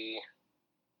 Emily,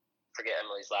 forget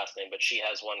Emily's last name, but she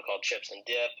has one called Chips and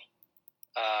Dip.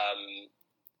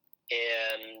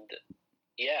 And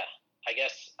yeah, I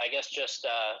guess just,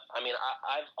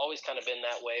 I've always kind of been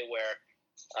that way where,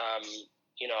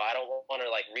 I don't want to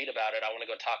like read about it. I want to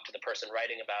go talk to the person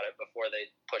writing about it before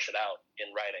they push it out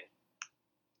in writing.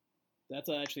 That's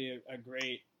actually a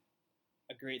great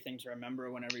thing to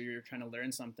remember whenever you're trying to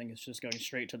learn something. It's just going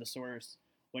straight to the source.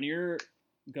 When you're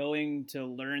going to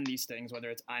learn these things, whether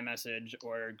it's iMessage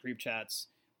or group chats,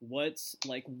 what's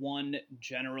like one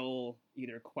general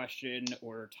either question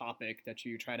or topic that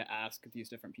you try to ask these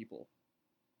different people?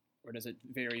 Or does it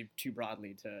vary too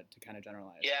broadly to kind of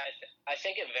generalize? Yeah, I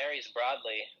think it varies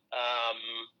broadly.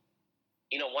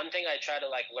 One thing I try to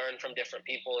like learn from different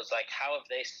people is like how have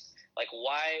they, like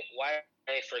why are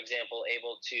they, for example,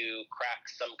 able to crack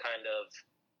some kind of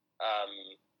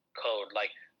code? Like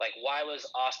why was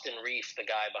Austin Reef the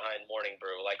guy behind Morning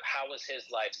Brew? Like how was his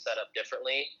life set up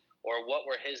differently, or what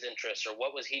were his interests, or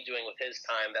what was he doing with his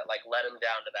time that like led him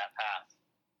down to that path?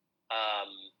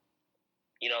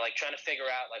 Like trying to figure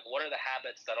out like what are the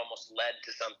habits that almost led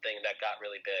to something that got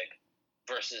really big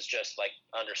versus just like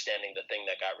understanding the thing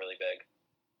that got really big.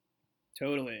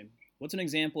 Totally. What's an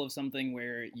example of something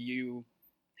where you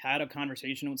had a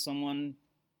conversation with someone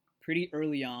pretty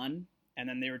early on and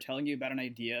then they were telling you about an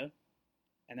idea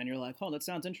and then you're like, oh, that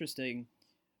sounds interesting.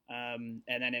 And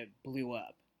then it blew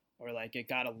up, or like it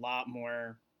got a lot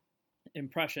more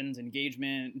impressions,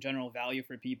 engagement, general value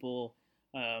for people.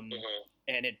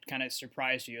 And it kind of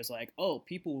surprised you as like, oh,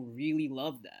 people really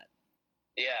love that.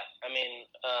 Yeah,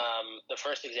 the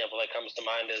first example that comes to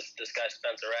mind is this guy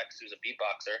Spencer X, who's a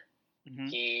beatboxer. Mm-hmm.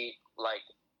 He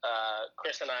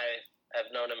Chris and I have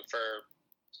known him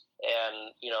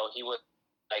and he would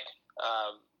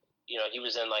he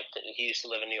was in he used to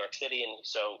live in New York City, and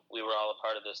so we were all a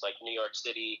part of this like New York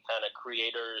City kind of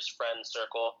creators friend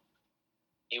circle.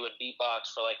 He would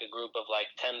beatbox for like a group of like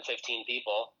 10, 15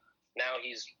 people. Now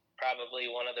he's probably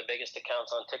one of the biggest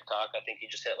accounts on TikTok. I think he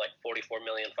just hit like 44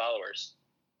 million followers.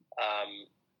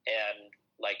 And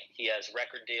like he has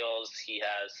record deals, he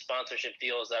has sponsorship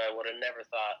deals that I would have never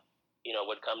thought,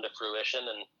 would come to fruition.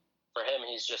 And for him,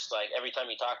 he's just like, every time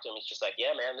you talk to him, he's just like,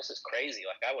 yeah, man, this is crazy.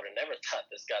 Like I would have never thought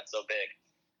this got so big.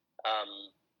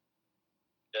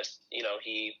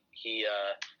 He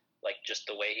like just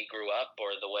the way he grew up,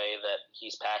 or the way that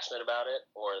he's passionate about it,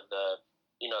 or the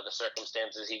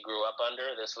circumstances he grew up under,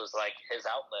 this was like his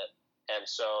outlet. And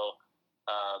so,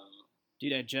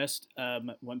 dude, I just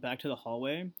went back to the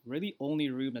hallway. We're the only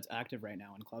room that's active right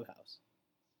now in Clubhouse.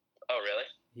 Oh, really?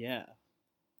 Yeah.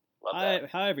 Love that.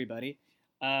 Hi, everybody.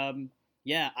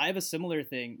 Yeah, I have a similar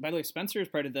thing. By the way, Spencer is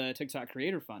part of the TikTok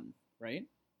Creator Fund, right?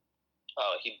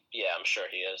 Oh, I'm sure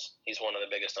he is. He's one of the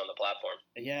biggest on the platform.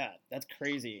 Yeah, that's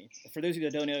crazy. For those of you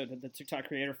that don't know, the TikTok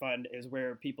Creator Fund is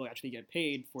where people actually get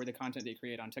paid for the content they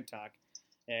create on TikTok.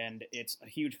 And it's a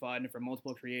huge fund for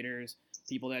multiple creators.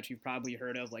 People that you've probably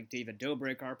heard of, like David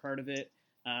Dobrik, are part of it.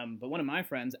 But one of my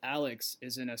friends, Alex,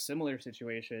 is in a similar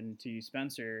situation to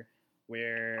Spencer,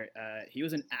 where he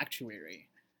was an actuary,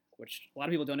 which a lot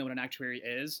of people don't know what an actuary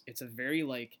is. It's a very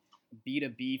like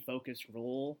B2B focused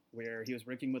role where he was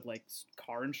working with like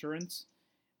car insurance,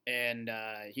 and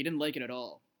he didn't like it at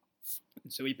all.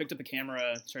 So he picked up a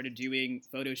camera, started doing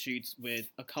photo shoots with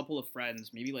a couple of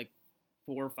friends, maybe like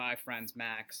 4 or 5 friends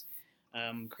max,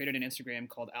 created an Instagram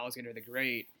called Alexander the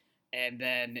Great, and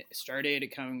then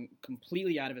started coming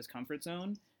completely out of his comfort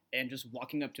zone and just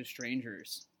walking up to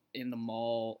strangers in the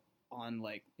mall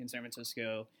in San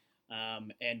Francisco,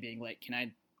 and being like, can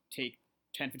I take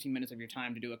 10, 15 minutes of your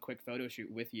time to do a quick photo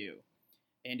shoot with you.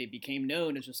 And it became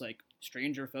known as just like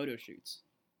stranger photo shoots.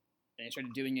 And he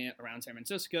started doing it around San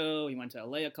Francisco. He went to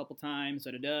LA a couple times,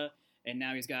 and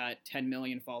now he's got 10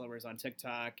 million followers on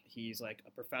TikTok. He's like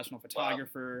a professional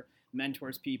photographer,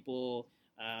 mentors people,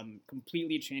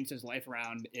 completely changed his life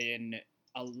around in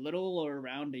a little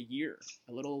around a year,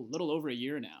 a little over a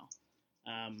year now.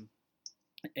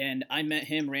 And I met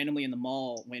him randomly in the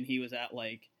mall when he was at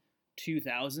like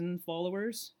 2,000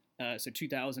 followers. So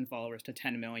 2,000 followers to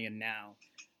 10 million now.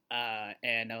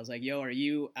 And I was like, yo, are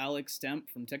you Alex Stemp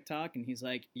from TikTok? And he's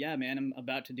like, yeah, man, I'm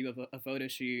about to do a photo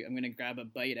shoot. I'm going to grab a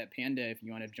bite at Panda if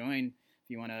you want to join, if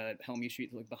you want to help me shoot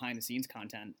like behind the scenes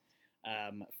content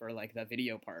for like the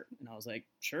video part. And I was like,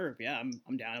 sure, yeah,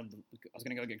 I'm down. I was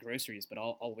going to go get groceries, but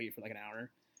I'll wait for like an hour.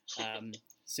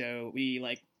 So we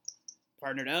like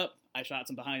partnered up. I shot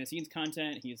some behind the scenes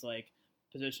content. He's like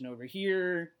positioned over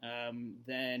here.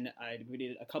 Then we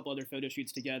did a couple other photo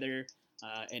shoots together.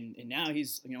 And now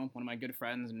he's, you know, one of my good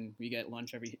friends, and we get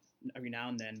lunch every now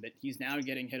and then. But he's now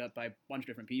getting hit up by a bunch of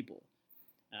different people.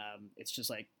 It's just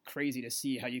like crazy to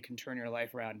see how you can turn your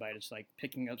life around by just like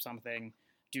picking up something,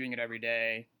 doing it every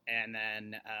day, and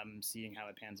then seeing how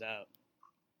it pans out.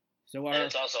 So and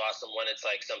it's also awesome when it's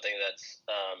like something that's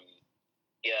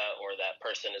or that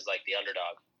person is like the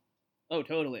underdog. Oh,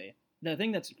 totally. The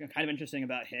thing that's kind of interesting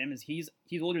about him is he's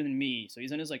older than me, so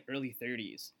he's in his like early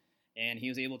 30s, and he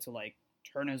was able to like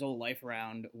turn his whole life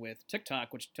around with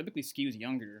TikTok, which typically skews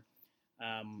younger,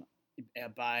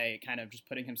 by kind of just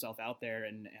putting himself out there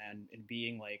and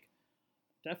being like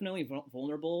definitely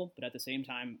vulnerable, but at the same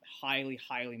time highly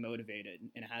motivated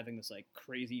and having this like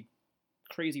crazy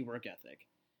work ethic.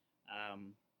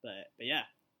 But yeah,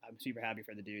 I'm super happy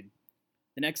for the dude.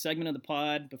 The next segment of the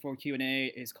pod before Q&A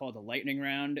is called the lightning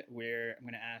round, where I'm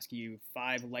going to ask you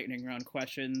 5 lightning round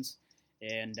questions.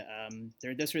 And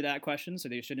they're this or that questions, so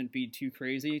they shouldn't be too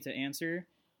crazy to answer.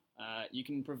 You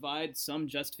can provide some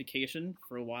justification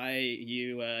for why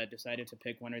you decided to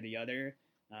pick one or the other,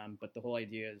 but the whole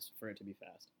idea is for it to be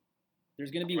fast.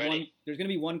 There's going to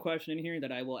be one question in here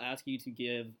that I will ask you to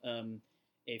give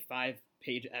a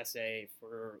 5-page essay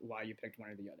for why you picked one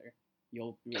or the other.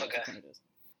 You'll realize which one it is.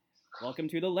 Welcome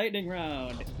to the lightning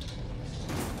round.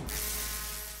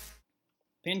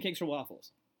 Pancakes or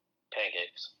waffles?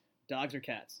 Pancakes. Dogs or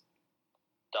cats?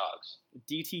 Dogs.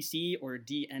 DTC or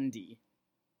DND?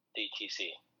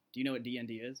 DTC. Do you know what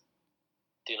DND is?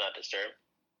 Do not disturb.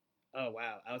 Oh,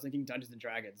 wow. I was thinking Dungeons &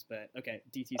 Dragons, but okay,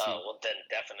 DTC. Oh, well then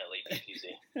definitely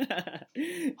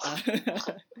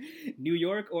DTC. New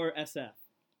York or SF?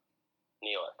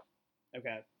 New York.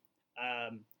 Okay.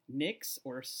 Knicks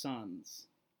or Suns?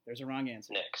 There's a wrong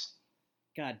answer. Knicks.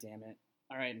 God damn it.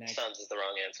 All right, Nick. Suns is the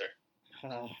wrong answer.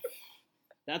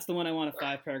 That's the one I want a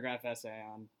 5-paragraph essay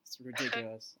on. It's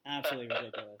ridiculous. Absolutely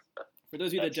ridiculous. For those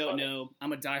of you that don't know,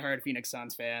 I'm a diehard Phoenix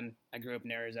Suns fan. I grew up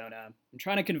in Arizona. I'm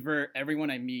trying to convert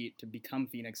everyone I meet to become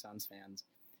Phoenix Suns fans.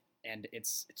 And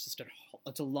it's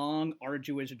a long,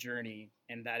 arduous journey,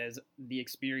 and that is the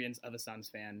experience of a Suns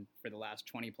fan for the last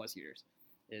 20 plus years,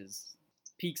 is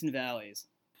peaks and valleys.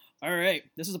 All right,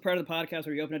 this is a part of the podcast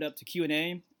where we open it up to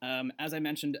Q&A. As I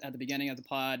mentioned at the beginning of the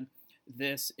pod,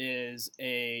 this is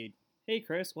hey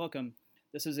Chris, welcome.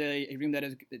 This is a room that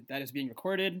is being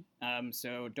recorded,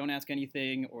 so don't ask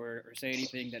anything or say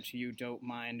anything that you don't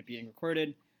mind being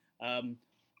recorded.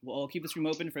 We'll keep this room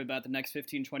open for about the next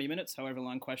 15-20 minutes, however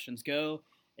long questions go,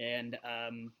 and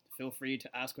feel free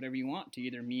to ask whatever you want to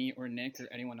either me or Nick or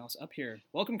anyone else up here.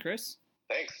 Welcome, Chris.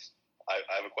 Thanks. I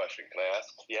have a question. Can I ask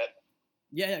yet?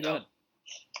 Yeah, go ahead.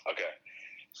 Okay.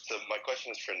 So my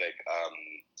question is for Nick.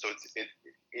 So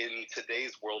in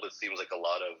today's world, it seems like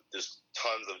there's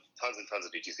tons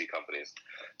of DTC companies.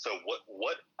 So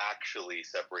what actually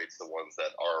separates the ones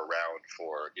that are around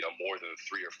for more than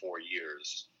 3 or 4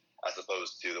 years, as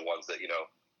opposed to the ones that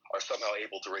are somehow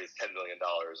able to raise $10 million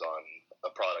on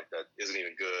a product that isn't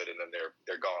even good, and then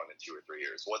they're gone in 2 or 3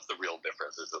 years? What's the real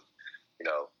difference? Is it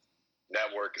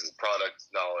network? Is it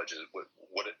product knowledge? Is it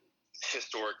what it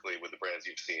historically with the brands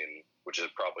you've seen, which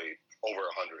is probably over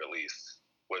 100 at least,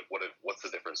 what's the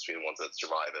difference between ones that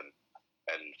survive and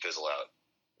fizzle out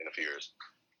in a few years?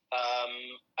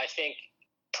 I think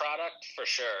product for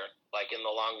sure. Like in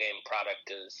the long game,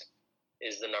 product is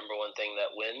the number one thing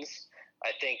that wins.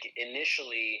 I think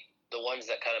initially the ones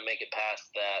that kind of make it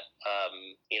past that,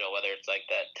 whether it's like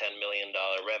that $10 million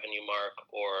revenue mark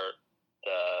or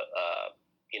the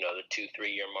 2-3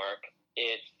 year mark,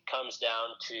 it comes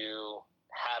down to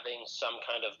having some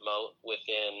kind of moat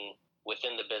within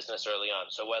within the business early on.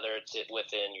 So whether it's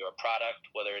within your product,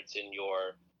 whether it's in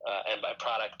your and by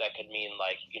product that could mean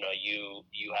like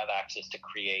you have access to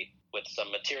create with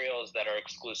some materials that are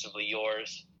exclusively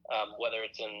yours. Whether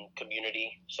it's in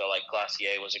community, so like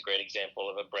Glacier was a great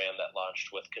example of a brand that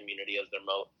launched with community as their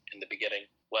moat in the beginning.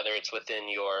 Whether it's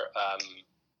within your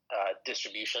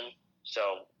distribution,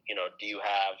 so do you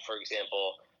have, for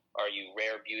example, are you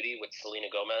Rare Beauty with Selena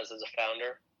Gomez as a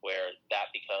founder, where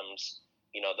that becomes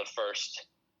the first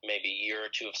maybe year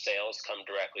or two of sales come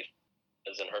directly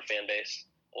as in her fan base,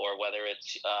 or whether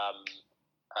it's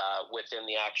within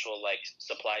the actual like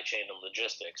supply chain and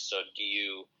logistics. So do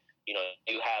you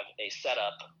have a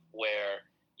setup where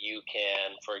you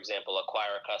can, for example,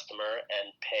 acquire a customer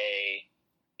and pay,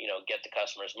 get the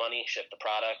customer's money, ship the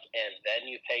product, and then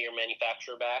you pay your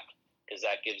manufacturer back, because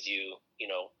that gives you,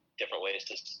 different ways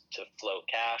to float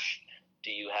cash. Do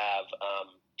you have,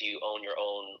 do you own your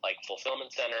own like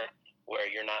fulfillment center where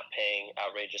you're not paying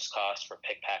outrageous costs for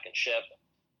pick, pack, and ship?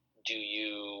 Do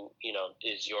you,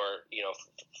 is your,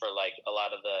 for like a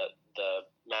lot of the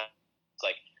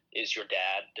like, is your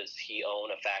dad, does he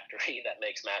own a factory that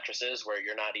makes mattresses where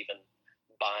you're not even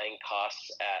buying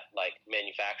costs at like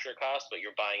manufacturer costs, but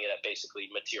you're buying it at basically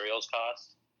materials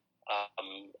costs?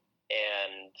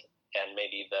 And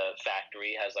maybe the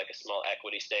factory has like a small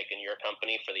equity stake in your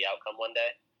company for the outcome one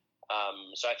day.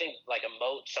 So I think like a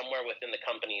moat somewhere within the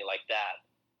company like that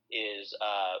is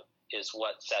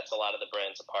what sets a lot of the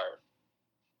brands apart.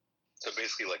 So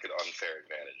basically like an unfair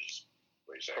advantage,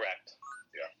 what you're saying. Correct.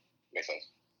 Yeah, makes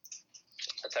sense.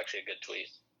 That's actually a good tweet.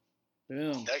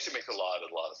 Boom. It actually makes a lot of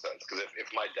sense, because if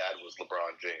my dad was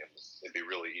LeBron James, it'd be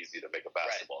really easy to make a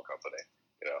basketball company.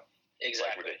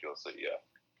 Exactly. Like ridiculously,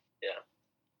 yeah.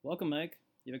 Welcome, Mike.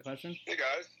 You have a question? Hey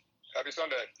guys, happy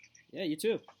Sunday. Yeah, you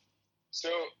too. So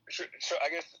I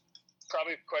guess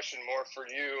probably a question more for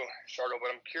you, Shargle,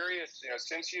 but I'm curious,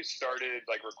 since you started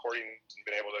like recording and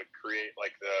been able to create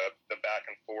like the back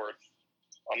and forth,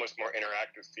 almost more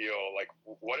interactive feel, like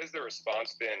what has the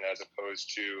response been as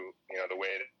opposed to, the way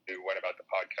that you went about the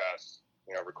podcast,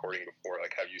 recording before?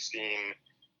 Like, have you seen,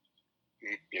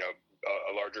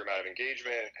 a larger amount of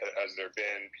engagement? Has there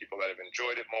been people that have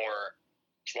enjoyed it more?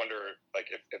 Just wonder, like,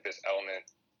 if this element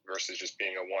versus just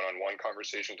being a one-on-one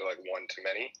conversation to like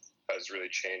one-to-many has really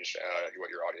changed what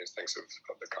your audience thinks of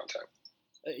the content.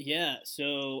 Yeah,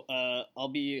 so I'll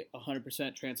be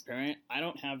 100% transparent. I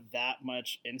don't have that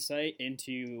much insight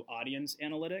into audience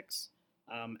analytics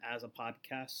as a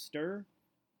podcaster.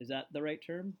 Is that the right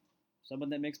term? Someone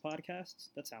that makes podcasts?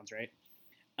 That sounds right.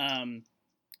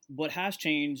 What has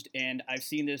changed, and I've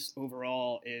seen this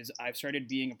overall, is I've started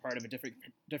being a part of a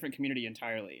different community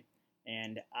entirely.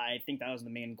 And I think that was the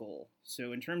main goal.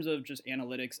 So in terms of just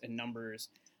analytics and numbers,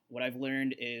 what I've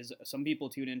learned is some people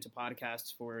tune into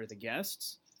podcasts for the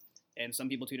guests, and some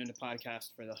people tune into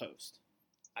podcasts for the host.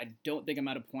 I don't think I'm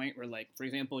at a point where, like, for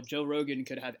example, Joe Rogan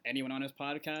could have anyone on his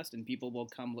podcast, and people will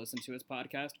come listen to his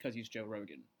podcast because he's Joe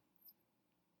Rogan.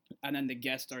 And then the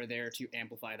guests are there to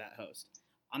amplify that host.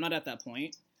 I'm not at that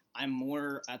point. I'm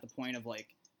more at the point of, like,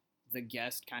 the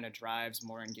guest kind of drives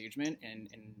more engagement, and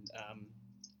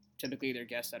typically they're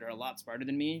guests that are a lot smarter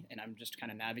than me, and I'm just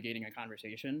kind of navigating a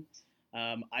conversation.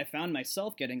 I found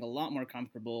myself getting a lot more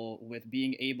comfortable with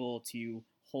being able to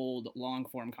hold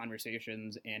long-form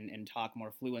conversations and talk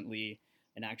more fluently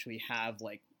and actually have,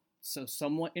 like,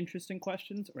 somewhat interesting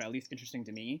questions, or at least interesting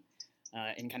to me,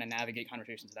 and kind of navigate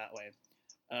conversations that way.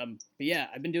 But yeah,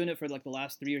 I've been doing it for like the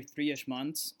last three-ish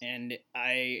months, and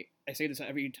I say this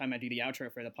every time I do the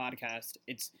outro for the podcast.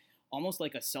 It's almost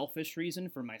like a selfish reason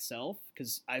for myself,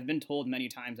 because I've been told many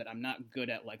times that I'm not good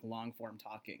at like long-form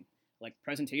talking. Like,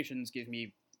 presentations give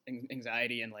me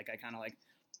anxiety, and like I kind of like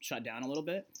shut down a little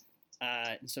bit.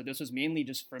 So this was mainly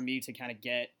just for me to kind of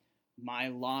get my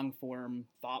long-form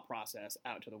thought process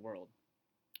out to the world.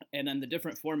 And then the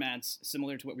different formats,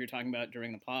 similar to what we were talking about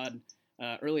during the pod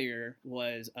earlier,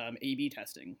 was A/B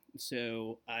testing.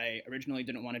 So I originally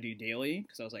didn't want to do daily,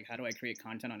 because I was like, how do I create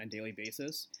content on a daily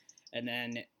basis? And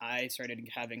then I started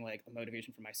having like a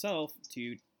motivation for myself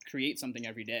to create something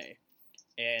every day.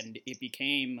 And it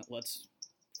became, let's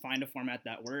find a format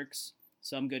that works.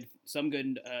 Some good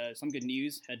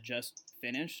news had just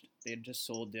finished. They had just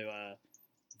sold to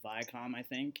Viacom, I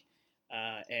think.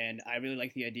 And I really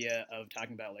like the idea of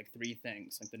talking about like three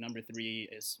things. Like, the number 3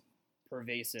 is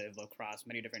pervasive across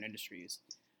many different industries.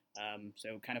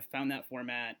 So kind of found that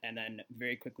format, and then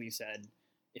very quickly said,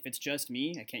 if it's just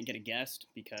me, I can't get a guest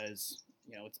because,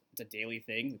 it's a daily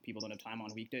thing. People don't have time on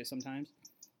weekdays sometimes.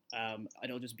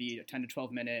 It'll just be a 10 to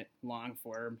 12 minute long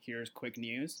form, here's quick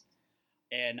news.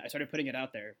 And I started putting it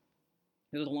out there.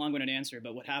 It was a long-winded answer,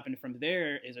 but what happened from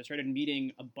there is I started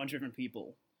meeting a bunch of different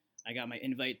people. I got my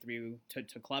invite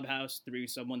to Clubhouse through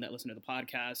someone that listened to the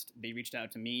podcast. They reached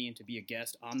out to me to be a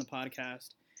guest on the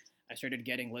podcast. I started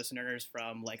getting listeners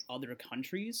from like other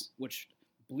countries, which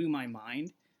blew my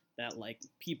mind, that like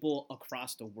people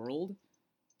across the world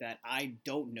that I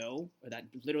don't know or that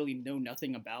literally know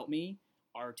nothing about me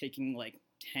are taking like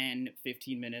 10,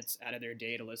 15 minutes out of their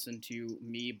day to listen to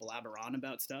me blabber on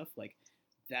about stuff. Like,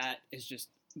 that is just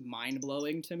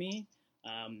mind-blowing to me.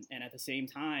 And at the same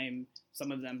time,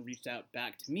 some of them reached out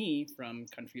back to me from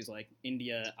countries like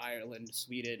India, Ireland,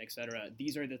 Sweden, etc.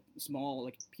 These are the small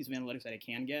like piece of analytics that I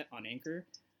can get on Anchor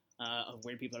of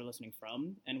where people are listening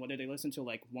from, and whether they listen to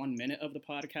like 1 minute of the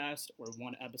podcast or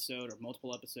one episode or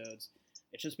multiple episodes.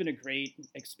 It's just been a great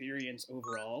experience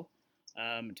overall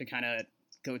to kind of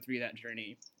go through that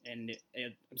journey. And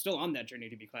I'm still on that journey,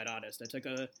 to be quite honest. I took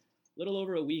a little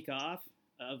over a week off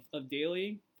of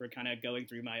daily for kind of going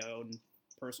through my own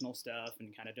personal stuff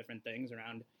and kind of different things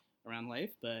around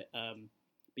life. But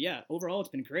yeah, overall, it's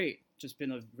been great. Just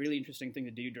been a really interesting thing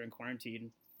to do during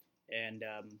quarantine, and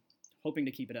hoping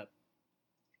to keep it up.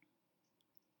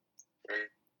 Great.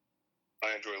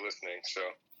 I enjoy listening, so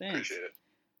Thanks. Appreciate it.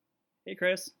 Hey,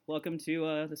 Chris. Welcome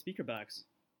to the speaker box.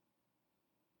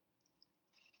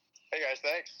 Hey guys,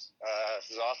 thanks.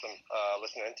 This is awesome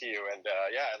listening to you, and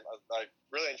yeah, I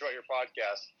really enjoy your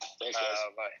podcast. Thanks, guys.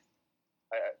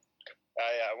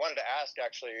 I wanted to ask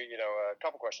actually, a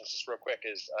couple questions just real quick.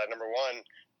 Is number one,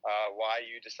 why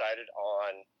you decided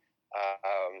on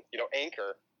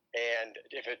Anchor, and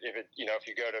if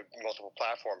you go to multiple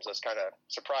platforms, I was kind of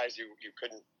surprised you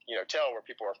couldn't tell where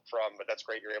people are from, but that's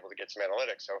great you're able to get some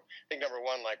analytics. So I think number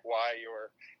one, like why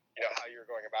you're how you're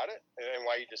going about it, and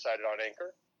why you decided on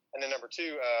Anchor. And then number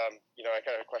two, I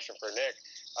kind of have a question for Nick.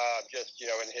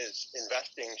 In his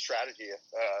investing strategy,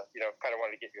 kind of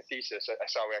wanted to get your thesis. I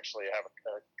saw we actually have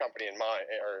a company in mind,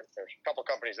 or there's a couple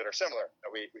companies that are similar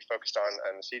that we focused on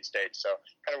the seed stage. So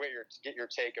kind of get your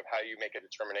take of how you make a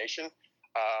determination,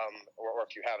 or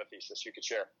if you have a thesis you could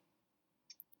share.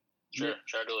 Sure.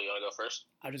 Shardul, you want to go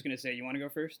first? I was just going to say, you want to go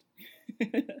first?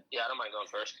 Yeah, I don't mind going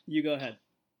first. You go ahead.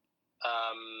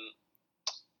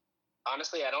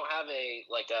 Honestly, I don't have a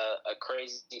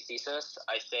crazy thesis.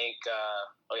 I think,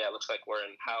 it looks like we're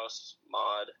in House,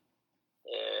 Mod,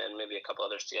 and maybe a couple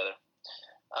others together.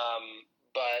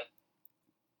 But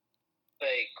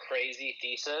a crazy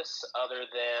thesis other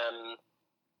than,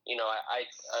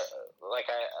 like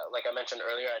I mentioned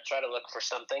earlier, I try to look for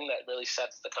something that really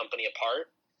sets the company apart.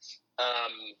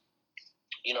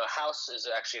 House is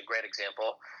actually a great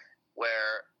example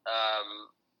where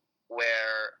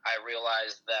I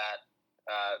realized that,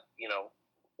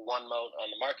 one moat on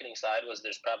the marketing side was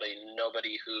there's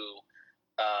nobody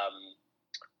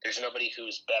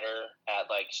who's better at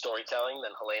like storytelling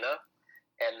than Helena.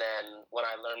 And then when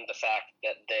I learned the fact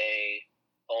that they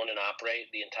own and operate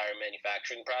the entire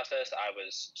manufacturing process, I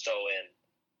was so in,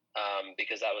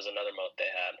 because that was another moat they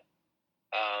had.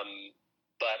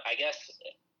 But I guess,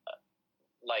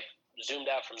 like zoomed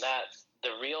out from that,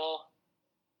 the real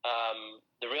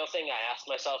thing I ask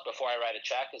myself before I write a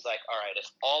check is like, all right, if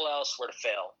all else were to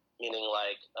fail, meaning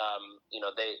like,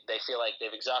 they feel like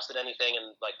they've exhausted anything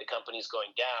and like the company's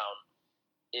going down,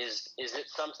 is it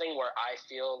something where I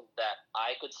feel that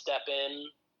I could step in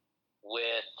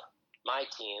with my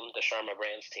team, the Sharma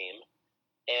Brands team,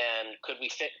 and could we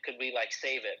like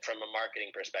save it from a marketing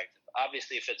perspective?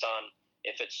 Obviously, if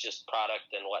it's just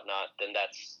product and whatnot, then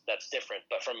that's different.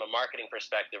 But from a marketing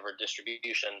perspective or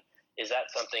distribution, is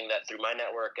that something that through my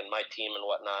network and my team and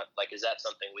whatnot, like, is that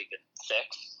something we could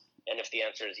fix? And if the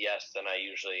answer is yes, then I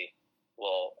usually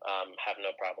will have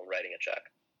no problem writing a check.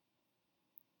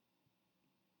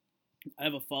 I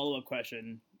have a follow-up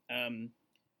question.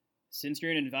 Since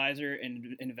you're an advisor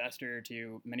and investor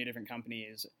to many different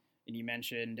companies, and you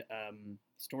mentioned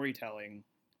storytelling,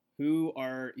 who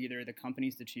are either the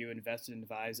companies that you invest and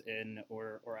advise in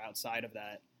or outside of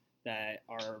that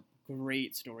are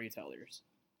great storytellers?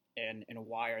 And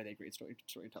why are they great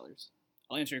storytellers?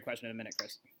 I'll answer your question in a minute,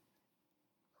 Chris.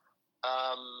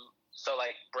 So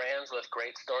like brands with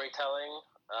great storytelling,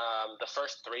 the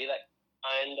first three that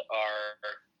kind are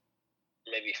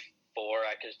maybe four,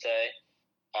 I could say.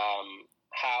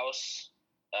 House,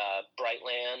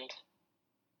 Brightland,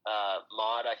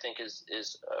 Mod, I think is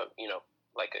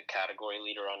like a category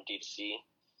leader on D2C,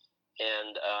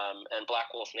 and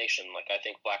Black Wolf Nation. Like, I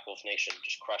think Black Wolf Nation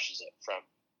just crushes it from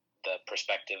the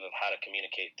perspective of how to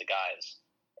communicate the guys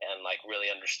and like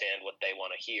really understand what they want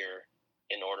to hear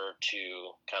in order to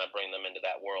kind of bring them into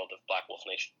that world of Black Wolf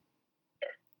Nation.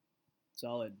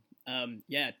 Solid.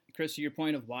 Yeah, Chris, to your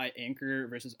point of why Anchor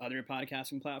versus other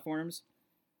podcasting platforms,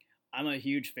 I'm a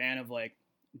huge fan of like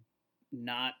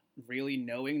not really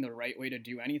knowing the right way to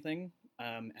do anything.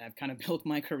 And I've kind of built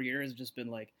my career has just been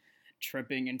like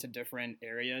tripping into different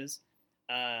areas.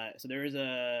 So there was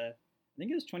I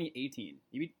think it was 2018,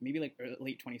 maybe like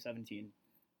late 2017,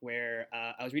 where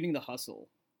I was reading The Hustle,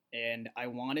 and I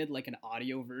wanted like an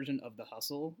audio version of The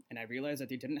Hustle, and I realized that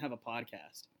they didn't have a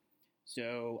podcast.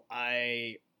 So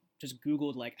I just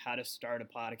Googled like how to start a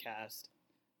podcast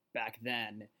back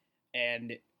then,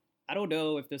 and I don't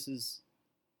know if this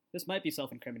might be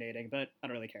self-incriminating, but I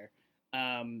don't really care.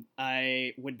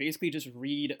 I would basically just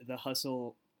read the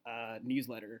Hustle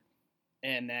newsletter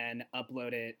and then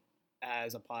upload it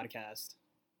as a podcast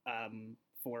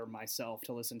for myself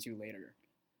to listen to later.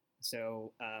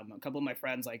 So a couple of my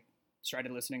friends like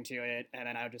started listening to it, and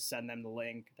then I would just send them the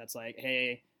link that's like,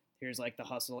 hey, here's like the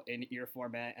Hustle in ear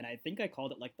format, and I think I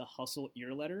called it like the Hustle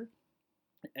ear letter,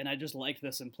 and I just liked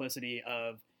the simplicity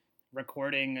of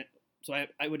recording. So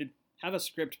I would have a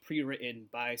script pre-written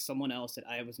by someone else that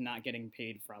I was not getting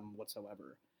paid from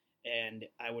whatsoever, and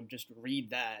I would just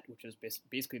read that, which is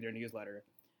basically their newsletter,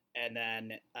 and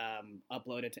then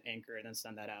upload it to Anchor and then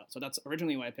send that out. So that's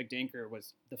originally why I picked Anchor. It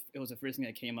was the first thing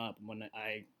that came up when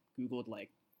I Googled like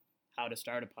how to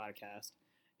start a podcast,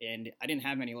 and I didn't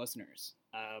have many listeners.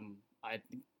 I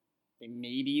think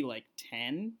maybe like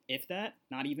 10, if that,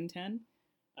 not even 10.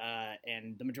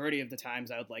 And the majority of the times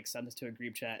I would like send this to a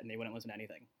group chat and they wouldn't listen to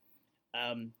anything.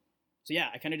 So yeah,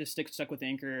 I kind of just stuck with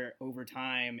Anchor over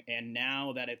time, and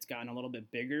now that it's gotten a little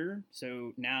bit bigger,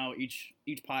 so now each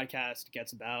podcast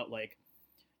gets about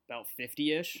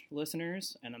 50-ish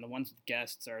listeners, and then the ones with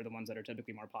guests are the ones that are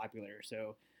typically more popular.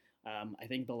 So I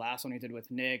think the last one we did with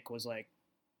Nick was like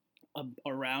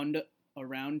around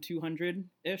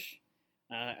 200-ish,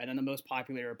 and then the most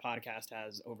popular podcast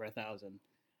has over 1,000.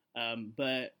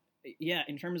 But yeah,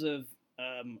 in terms of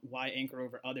why Anchor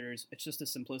over others, it's just the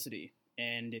simplicity,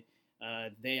 and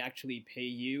they actually pay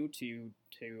you to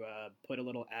put a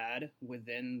little ad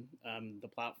within the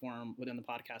platform, within the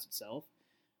podcast itself.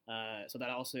 So that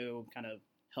also kind of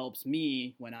helps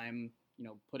me when I'm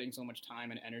putting so much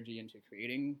time and energy into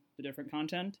creating the different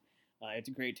content. It's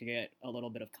great to get a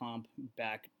little bit of comp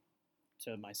back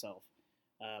to myself.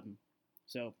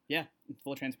 So yeah,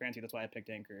 full transparency, that's why I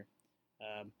picked Anchor.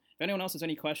 If anyone else has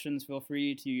any questions, feel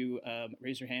free to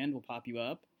raise your hand. We'll pop you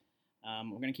up.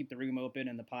 We're going to keep the room open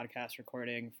and the podcast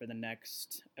recording for the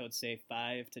next, I would say,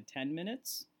 5 to 10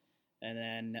 minutes. And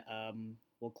then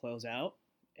we'll close out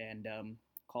and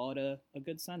call it a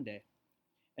good Sunday.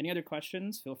 Any other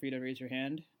questions? Feel free to raise your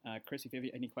hand. Chris, if you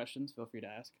have any questions, feel free to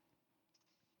ask.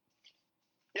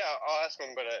 Yeah, I'll ask them,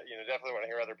 but definitely want to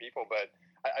hear other people. But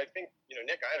I think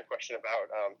Nick, I had a question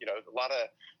about a lot of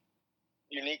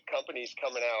unique companies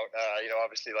coming out.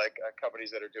 Obviously like companies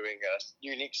that are doing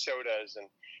unique sodas and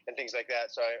things like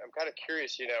that. So I'm kind of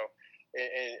curious. In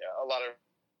a lot of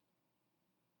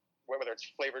whether it's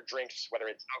flavored drinks,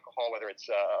 whether it's alcohol, whether it's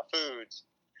foods.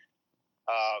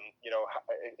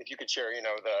 If you could share,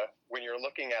 when you're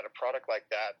looking at a product like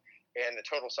that and the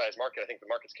total size market, I think the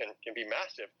markets can be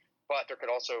massive, but there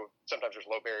could also, sometimes there's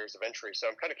low barriers of entry. So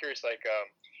I'm kind of curious,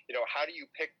 how do you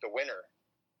pick the winner?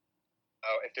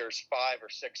 If there's 5 or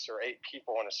 6 or 8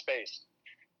 people in a space,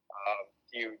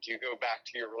 do you go back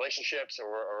to your relationships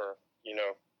or you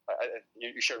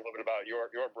shared a little bit about your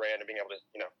brand and being able to,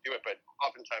 do it, but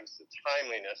oftentimes the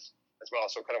timeliness as well.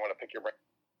 So kind of want to pick your brand.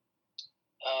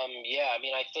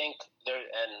 I think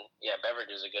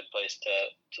beverage is a good place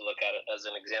to look at it as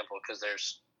an example, because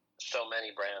there's so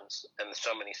many brands and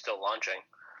so many still launching.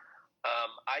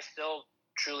 I still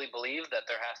truly believe that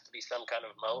there has to be some kind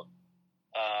of moat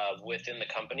within the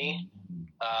company.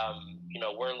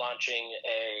 We're launching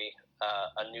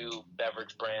a new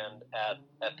beverage brand at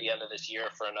the end of this year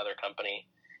for another company,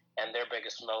 and their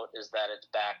biggest moat is that it's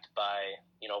backed by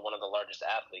one of the largest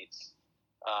athletes.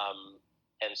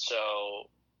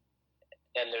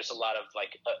 And there's a lot of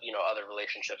other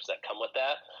relationships that come with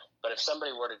that. But if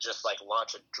somebody were to just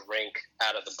launch a drink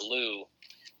out of the blue,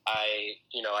 I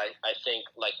think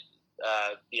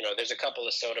there's a couple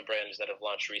of soda brands that have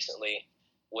launched recently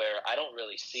where I don't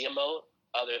really see a moat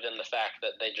other than the fact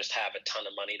that they just have a ton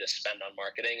of money to spend on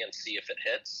marketing and see if it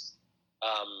hits.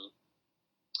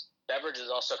 Beverage is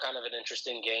also kind of an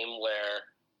interesting game where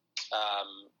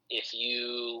if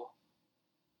you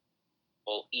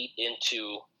will eat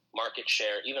into market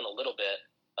share even a little bit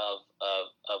of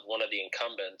one of the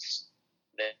incumbents,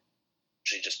 they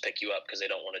actually just pick you up because they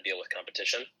don't want to deal with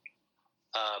competition.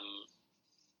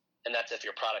 And that's if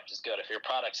your product is good. If your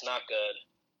product's not good,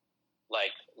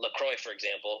 like LaCroix, for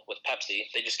example, with Pepsi,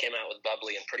 they just came out with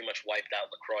bubbly and pretty much wiped out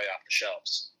LaCroix off the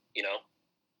shelves, you know?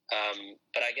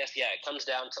 But I guess, yeah, it comes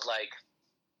down to like,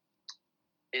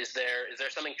 is there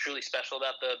something truly special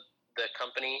about the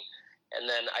company? And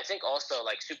then I think also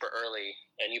like super early,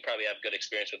 and you probably have good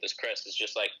experience with this, Chris, is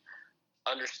just like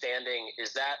understanding,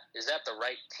 is that the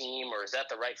right team, or is that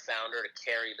the right founder to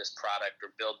carry this product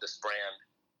or build this brand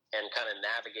and kind of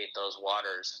navigate those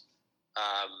waters,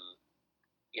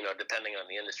 you know, depending on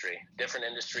the industry. Different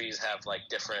industries have like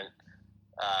different,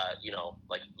 you know,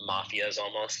 like mafias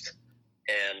almost.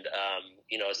 And,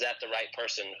 you know, is that the right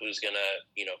person who's going to,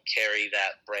 you know, carry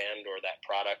that brand or that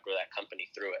product or that company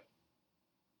through it?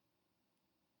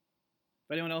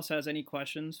 If anyone else has any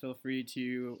questions, feel free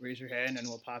to raise your hand and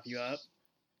we'll pop you up.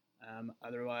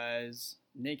 Otherwise,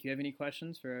 Nick, you have any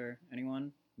questions for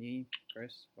anyone? Me,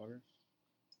 Chris, Robert?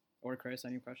 Or Chris,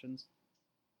 any questions?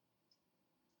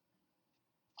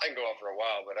 I can go on for a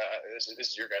while, but this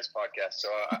is your guys' podcast, so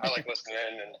I like listening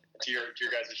in and to your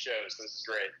guys' shows. So this is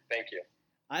great. Thank you.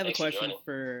 I have a question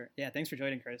thanks for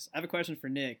joining, Chris. I have a question for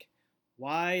Nick.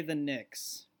 Why the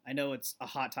Knicks? I know it's a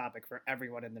hot topic for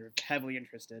everyone and they're heavily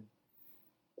interested.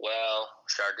 Well,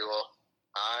 Shardul,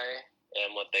 I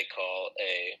am what they call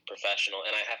a professional,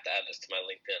 and I have to add this to my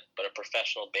LinkedIn, but a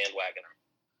professional bandwagoner.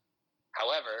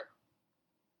 However,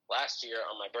 last year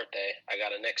on my birthday, I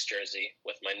got a Knicks jersey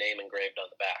with my name engraved on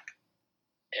the back.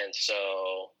 And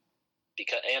so,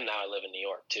 and now I live in New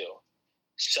York too.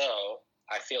 So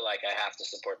I feel like I have to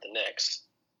support the Knicks.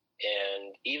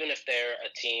 And even if they're a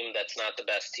team that's not the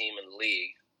best team in the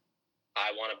league,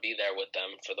 I want to be there with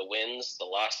them for the wins, the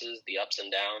losses, the ups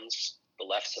and downs, the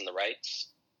lefts and the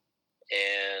rights.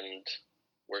 And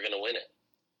we're going to win it.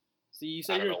 So you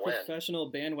said you're a professional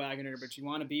bandwagoner, but you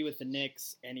want to be with the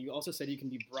Knicks, and you also said you can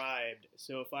be bribed.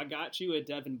 So if I got you a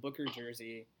Devin Booker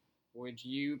jersey, would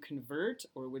you convert,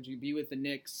 or would you be with the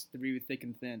Knicks through thick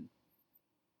and thin?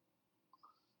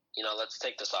 You know, let's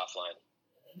take this offline.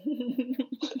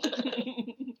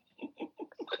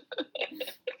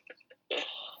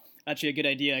 Actually, a good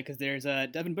idea, because there's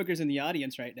Devin Booker's in the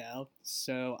audience right now,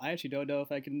 so I actually don't know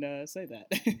if I can say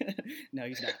that. No,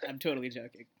 he's not. I'm totally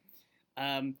joking.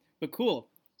 But cool.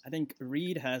 I think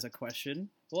Reed has a question.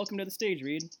 Welcome to the stage,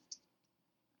 Reed.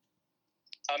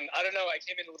 I don't know. I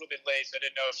came in a little bit late, so I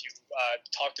didn't know if you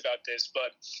talked about this.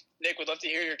 But Nick, would love to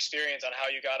hear your experience on how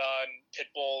you got on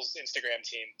Pitbull's Instagram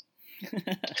team.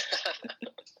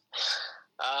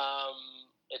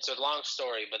 It's a long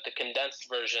story, but the condensed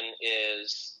version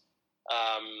is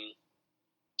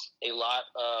a lot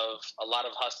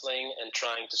of hustling and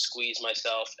trying to squeeze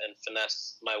myself and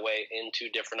finesse my way into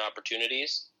different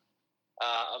opportunities.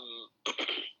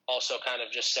 Also kind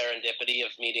of just serendipity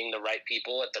of meeting the right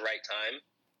people at the right time.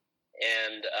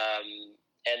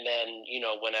 And then, you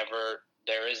know, whenever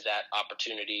there is that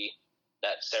opportunity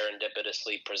that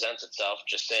serendipitously presents itself,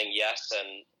 just saying yes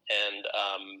and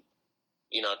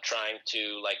you know, trying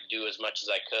to like do as much as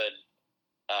I could,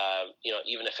 you know,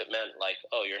 even if it meant like,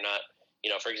 oh, you're not, you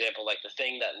know, for example, like the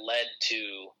thing that led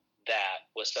to that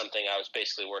was something I was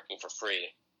basically working for free.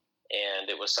 And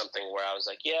it was something where I was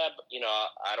like, yeah, but, you know,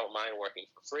 I don't mind working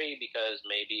for free because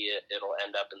maybe it'll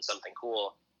end up in something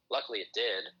cool. Luckily it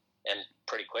did, and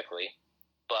pretty quickly.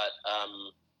 But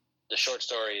the short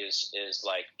story is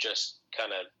like just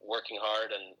kind of working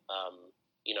hard and,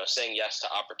 you know, saying yes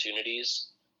to opportunities,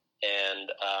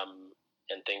 and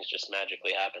things just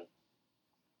magically happen.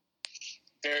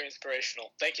 Very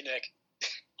inspirational. Thank you, Nick.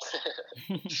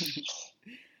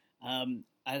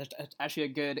 Actually, a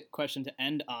good question to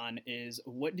end on is,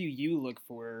 what do you look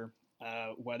for,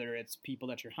 whether it's people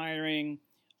that you're hiring,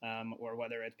 or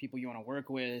whether it's people you want to work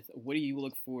with? What do you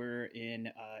look for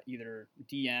in either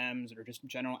DMs or just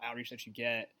general outreach that you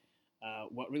get?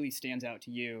 What really stands out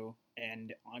to you?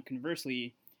 And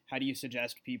conversely, how do you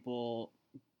suggest people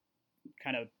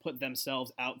kind of put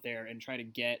themselves out there and try to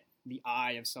get the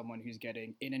eye of someone who's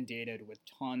getting inundated with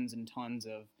tons and tons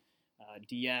of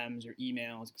DMs or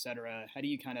emails, etc.? How do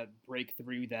you kind of break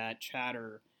through that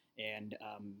chatter and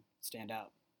stand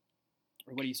out?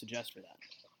 Or what do you suggest for that?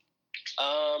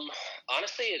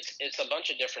 Honestly, it's a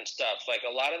bunch of different stuff. Like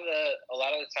a lot of the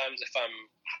times, if I'm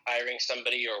hiring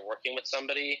somebody or working with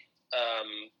somebody,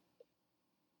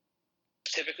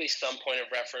 typically some point of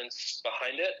reference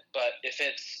behind it. But if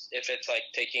it's like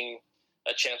taking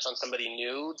a chance on somebody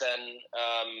new, then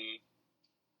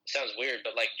sounds weird,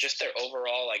 but like just their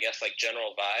overall, I guess, like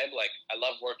general vibe. Like I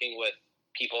love working with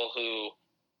people who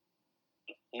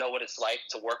know what it's like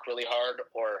to work really hard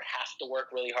or have to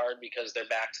work really hard because their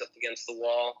back's up against the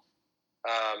wall.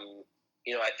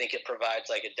 You know, I think it provides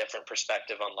like a different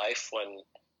perspective on life when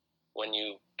when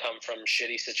you come from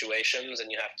shitty situations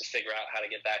and you have to figure out how to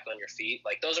get back on your feet.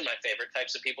 Like, those are my favorite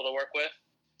types of people to work with.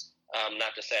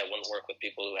 Not to say I wouldn't work with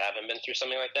people who haven't been through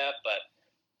something like that, but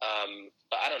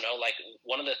I don't know. Like,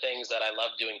 one of the things that I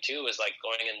love doing too is like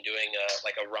going and doing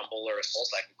a Rumble or a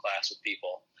SoulCycle class with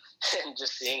people, and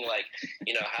just seeing like,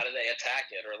 how do they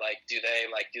attack it, or like do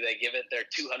they give it their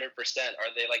 200%?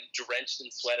 Are they like drenched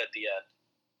in sweat at the end?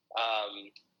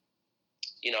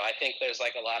 I think there's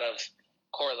like a lot of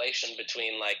correlation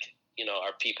between like,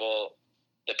 are people,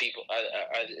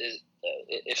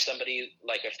 if somebody,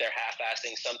 like, if they're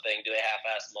half-assing something, do they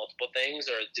half-ass multiple things,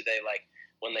 or do they, like,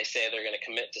 when they say they're going to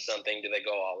commit to something, do they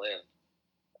go all in?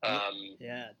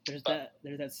 There's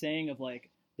that saying of like,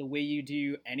 the way you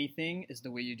do anything is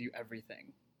the way you do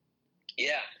everything.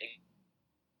 Yeah.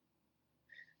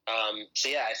 I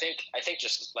think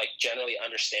just like generally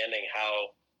understanding how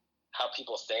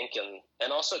people think,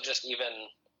 and also just even,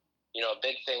 a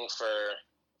big thing for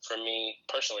me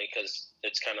personally, because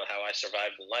it's kind of how I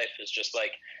survived in life, is just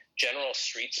like general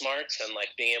street smarts, and like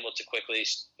being able to quickly,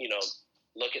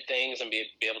 look at things and be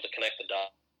able to connect the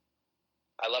dots.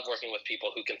 I love working with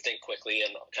people who can think quickly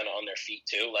and kind of on their feet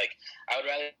too. Like, I would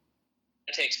rather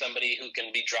take somebody who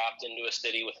can be dropped into a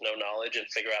city with no knowledge and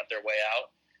figure out their way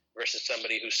out, versus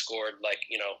somebody who scored like,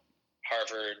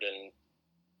 Harvard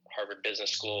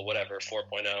Business School, whatever,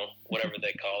 4.0, whatever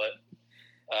they call it.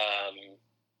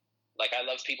 Like, I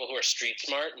love people who are street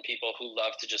smart and people who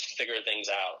love to just figure things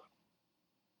out.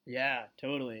 Yeah,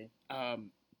 totally. I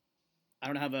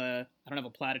don't have a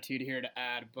platitude here to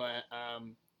add, but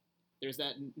there's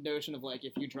that notion of like,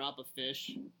 if you drop a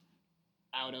fish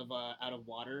out of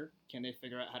water, can they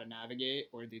figure out how to navigate,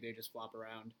 or do they just flop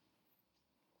around?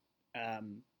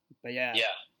 But yeah,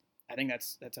 I think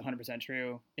that's 100%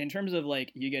 true. In terms of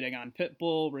like you getting on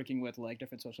Pitbull, working with like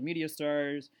different social media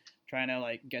stars, trying to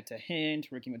like get to Hint,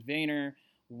 working with Vayner,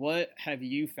 what have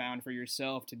you found for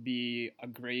yourself to be a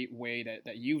great way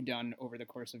that you've done over the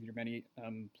course of your many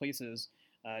places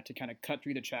to kind of cut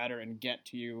through the chatter and get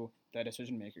to the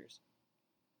decision makers?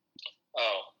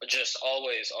 Oh, just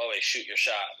always shoot your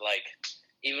shot. Like,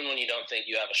 even when you don't think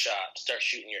you have a shot, start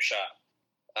shooting your shot.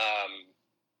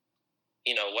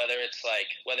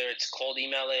 Whether it's cold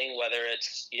emailing, whether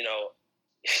it's,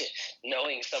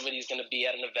 knowing somebody's going to be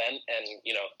at an event and,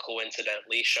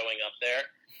 coincidentally showing up there.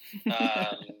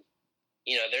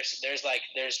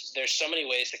 There's so many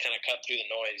ways to kind of cut through the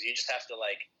noise. You just have to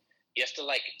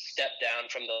step down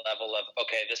from the level of,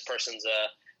 okay, this person's a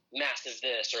massive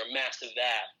this or a massive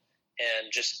that,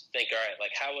 and just think, all right,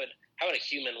 like, how would a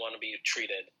human want to be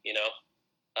treated?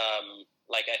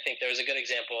 I think there was a good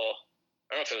example.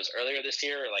 I don't know if it was earlier this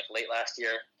year or like late last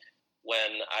year,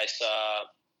 when I saw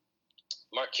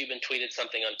Mark Cuban tweeted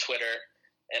something on Twitter,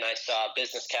 and I saw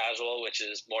Business Casual, which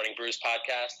is Morning Brew's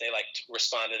podcast. They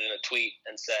responded in a tweet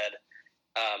and said,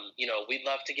 we'd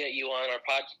love to get you on our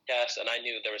podcast. And I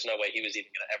knew there was no way he was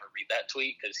even going to ever read that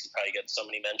tweet, because he probably gets so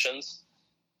many mentions.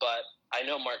 But I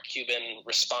know Mark Cuban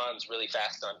responds really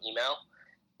fast on email.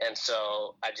 And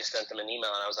so I just sent him an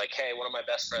email, and I was like, hey, one of my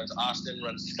best friends, Austin,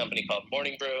 runs this company called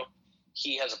Morning Brew.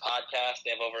 He has a podcast.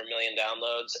 They have over 1 million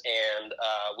downloads. And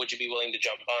would you be willing to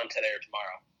jump on today or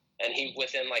tomorrow? And he,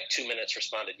 within 2 minutes,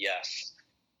 responded yes.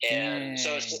 And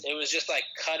so it was just like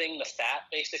cutting the fat,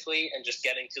 basically, and just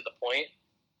getting to the point.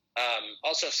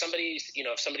 Also, if somebody's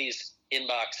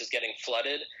inbox is getting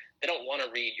flooded, they don't want to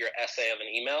read your essay of an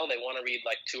email. They want to read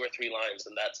 2 or 3 lines,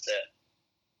 and that's it.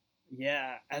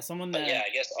 Yeah, as someone I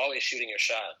guess always shooting your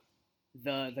shot.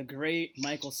 The great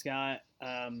Michael Scott,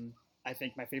 I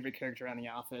think my favorite character on The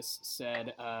Office,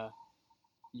 said,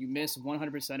 you miss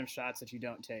 100% of shots that you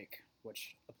don't take,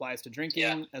 which applies to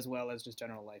drinking as well as just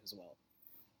general life as well.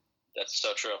 That's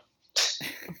so true.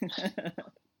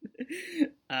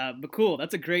 But cool.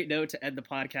 That's a great note to end the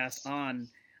podcast on.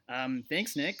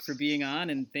 Thanks, Nick, for being on,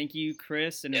 and thank you,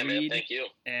 Chris and Reed, thank you,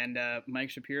 and Mike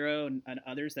Shapiro and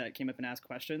others that came up and asked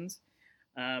questions.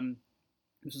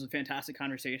 This was a fantastic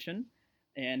conversation,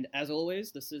 and as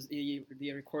always, this is the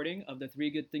recording of the Three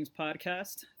Good Things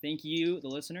podcast. Thank you, the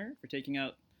listener, for taking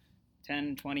out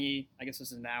 10, 20, I guess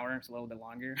this is an hour, it's a little bit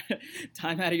longer,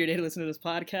 time out of your day to listen to this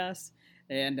podcast.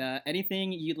 And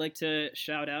anything you'd like to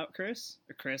shout out, Chris,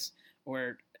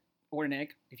 or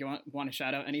Nick, if you want to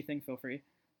shout out anything, feel free.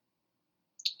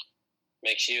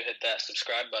 Make sure you hit that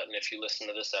subscribe button if you listen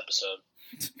to this episode.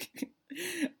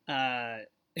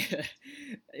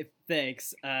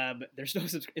 Thanks. There's no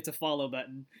it's a follow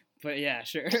button, but yeah,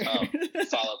 sure.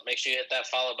 Follow. Make sure you hit that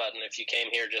follow button if you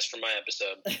came here just for my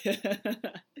episode.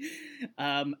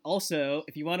 Also,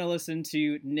 if you want to listen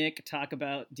to Nick talk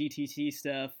about DTC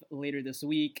stuff later this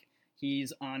week,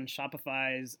 He's on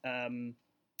Shopify's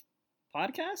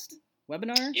podcast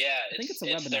webinar. Yeah, I think it's a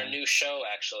it's webinar. their new show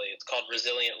actually. It's called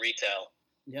Resilient Retail.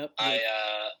 Yep.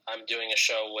 I'm doing a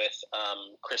show with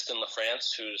Kristen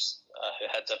LaFrance, who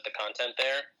heads up the content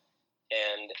there,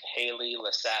 and Haley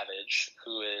LaSavage,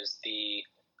 who is the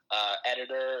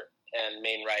editor and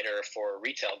main writer for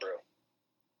Retail Brew,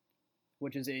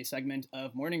 which is a segment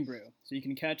of Morning Brew. So you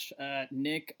can catch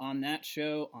Nick on that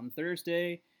show on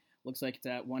Thursday. Looks like it's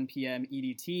at 1 p.m.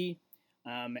 EDT.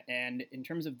 And in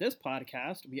terms of this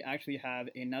podcast, we actually have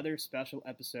another special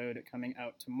episode coming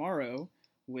out tomorrow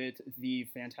with the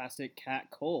fantastic Kat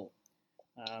Cole.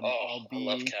 I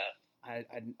love Kat.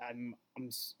 I'm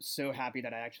so happy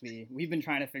that we've been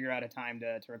trying to figure out a time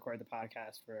to record the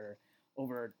podcast for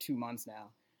over 2 months now.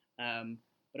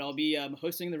 But I'll be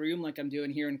hosting the room like I'm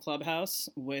doing here in Clubhouse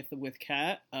with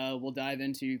Kat. We'll dive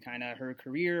into kind of her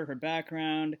career, her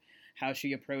background, how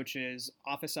she approaches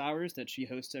office hours that she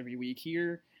hosts every week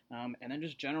here, and then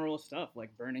just general stuff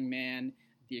like Burning Man,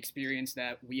 the experience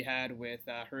that we had with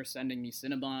her sending me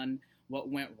Cinnabon, what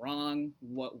went wrong,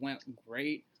 what went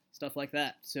great, stuff like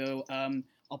that. So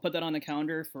I'll put that on the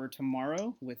calendar for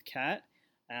tomorrow with Kat.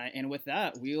 And with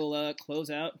that, we'll close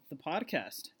out the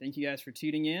podcast. Thank you guys for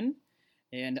tuning in,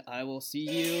 and I will see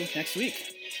you next week.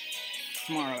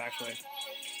 Tomorrow, actually.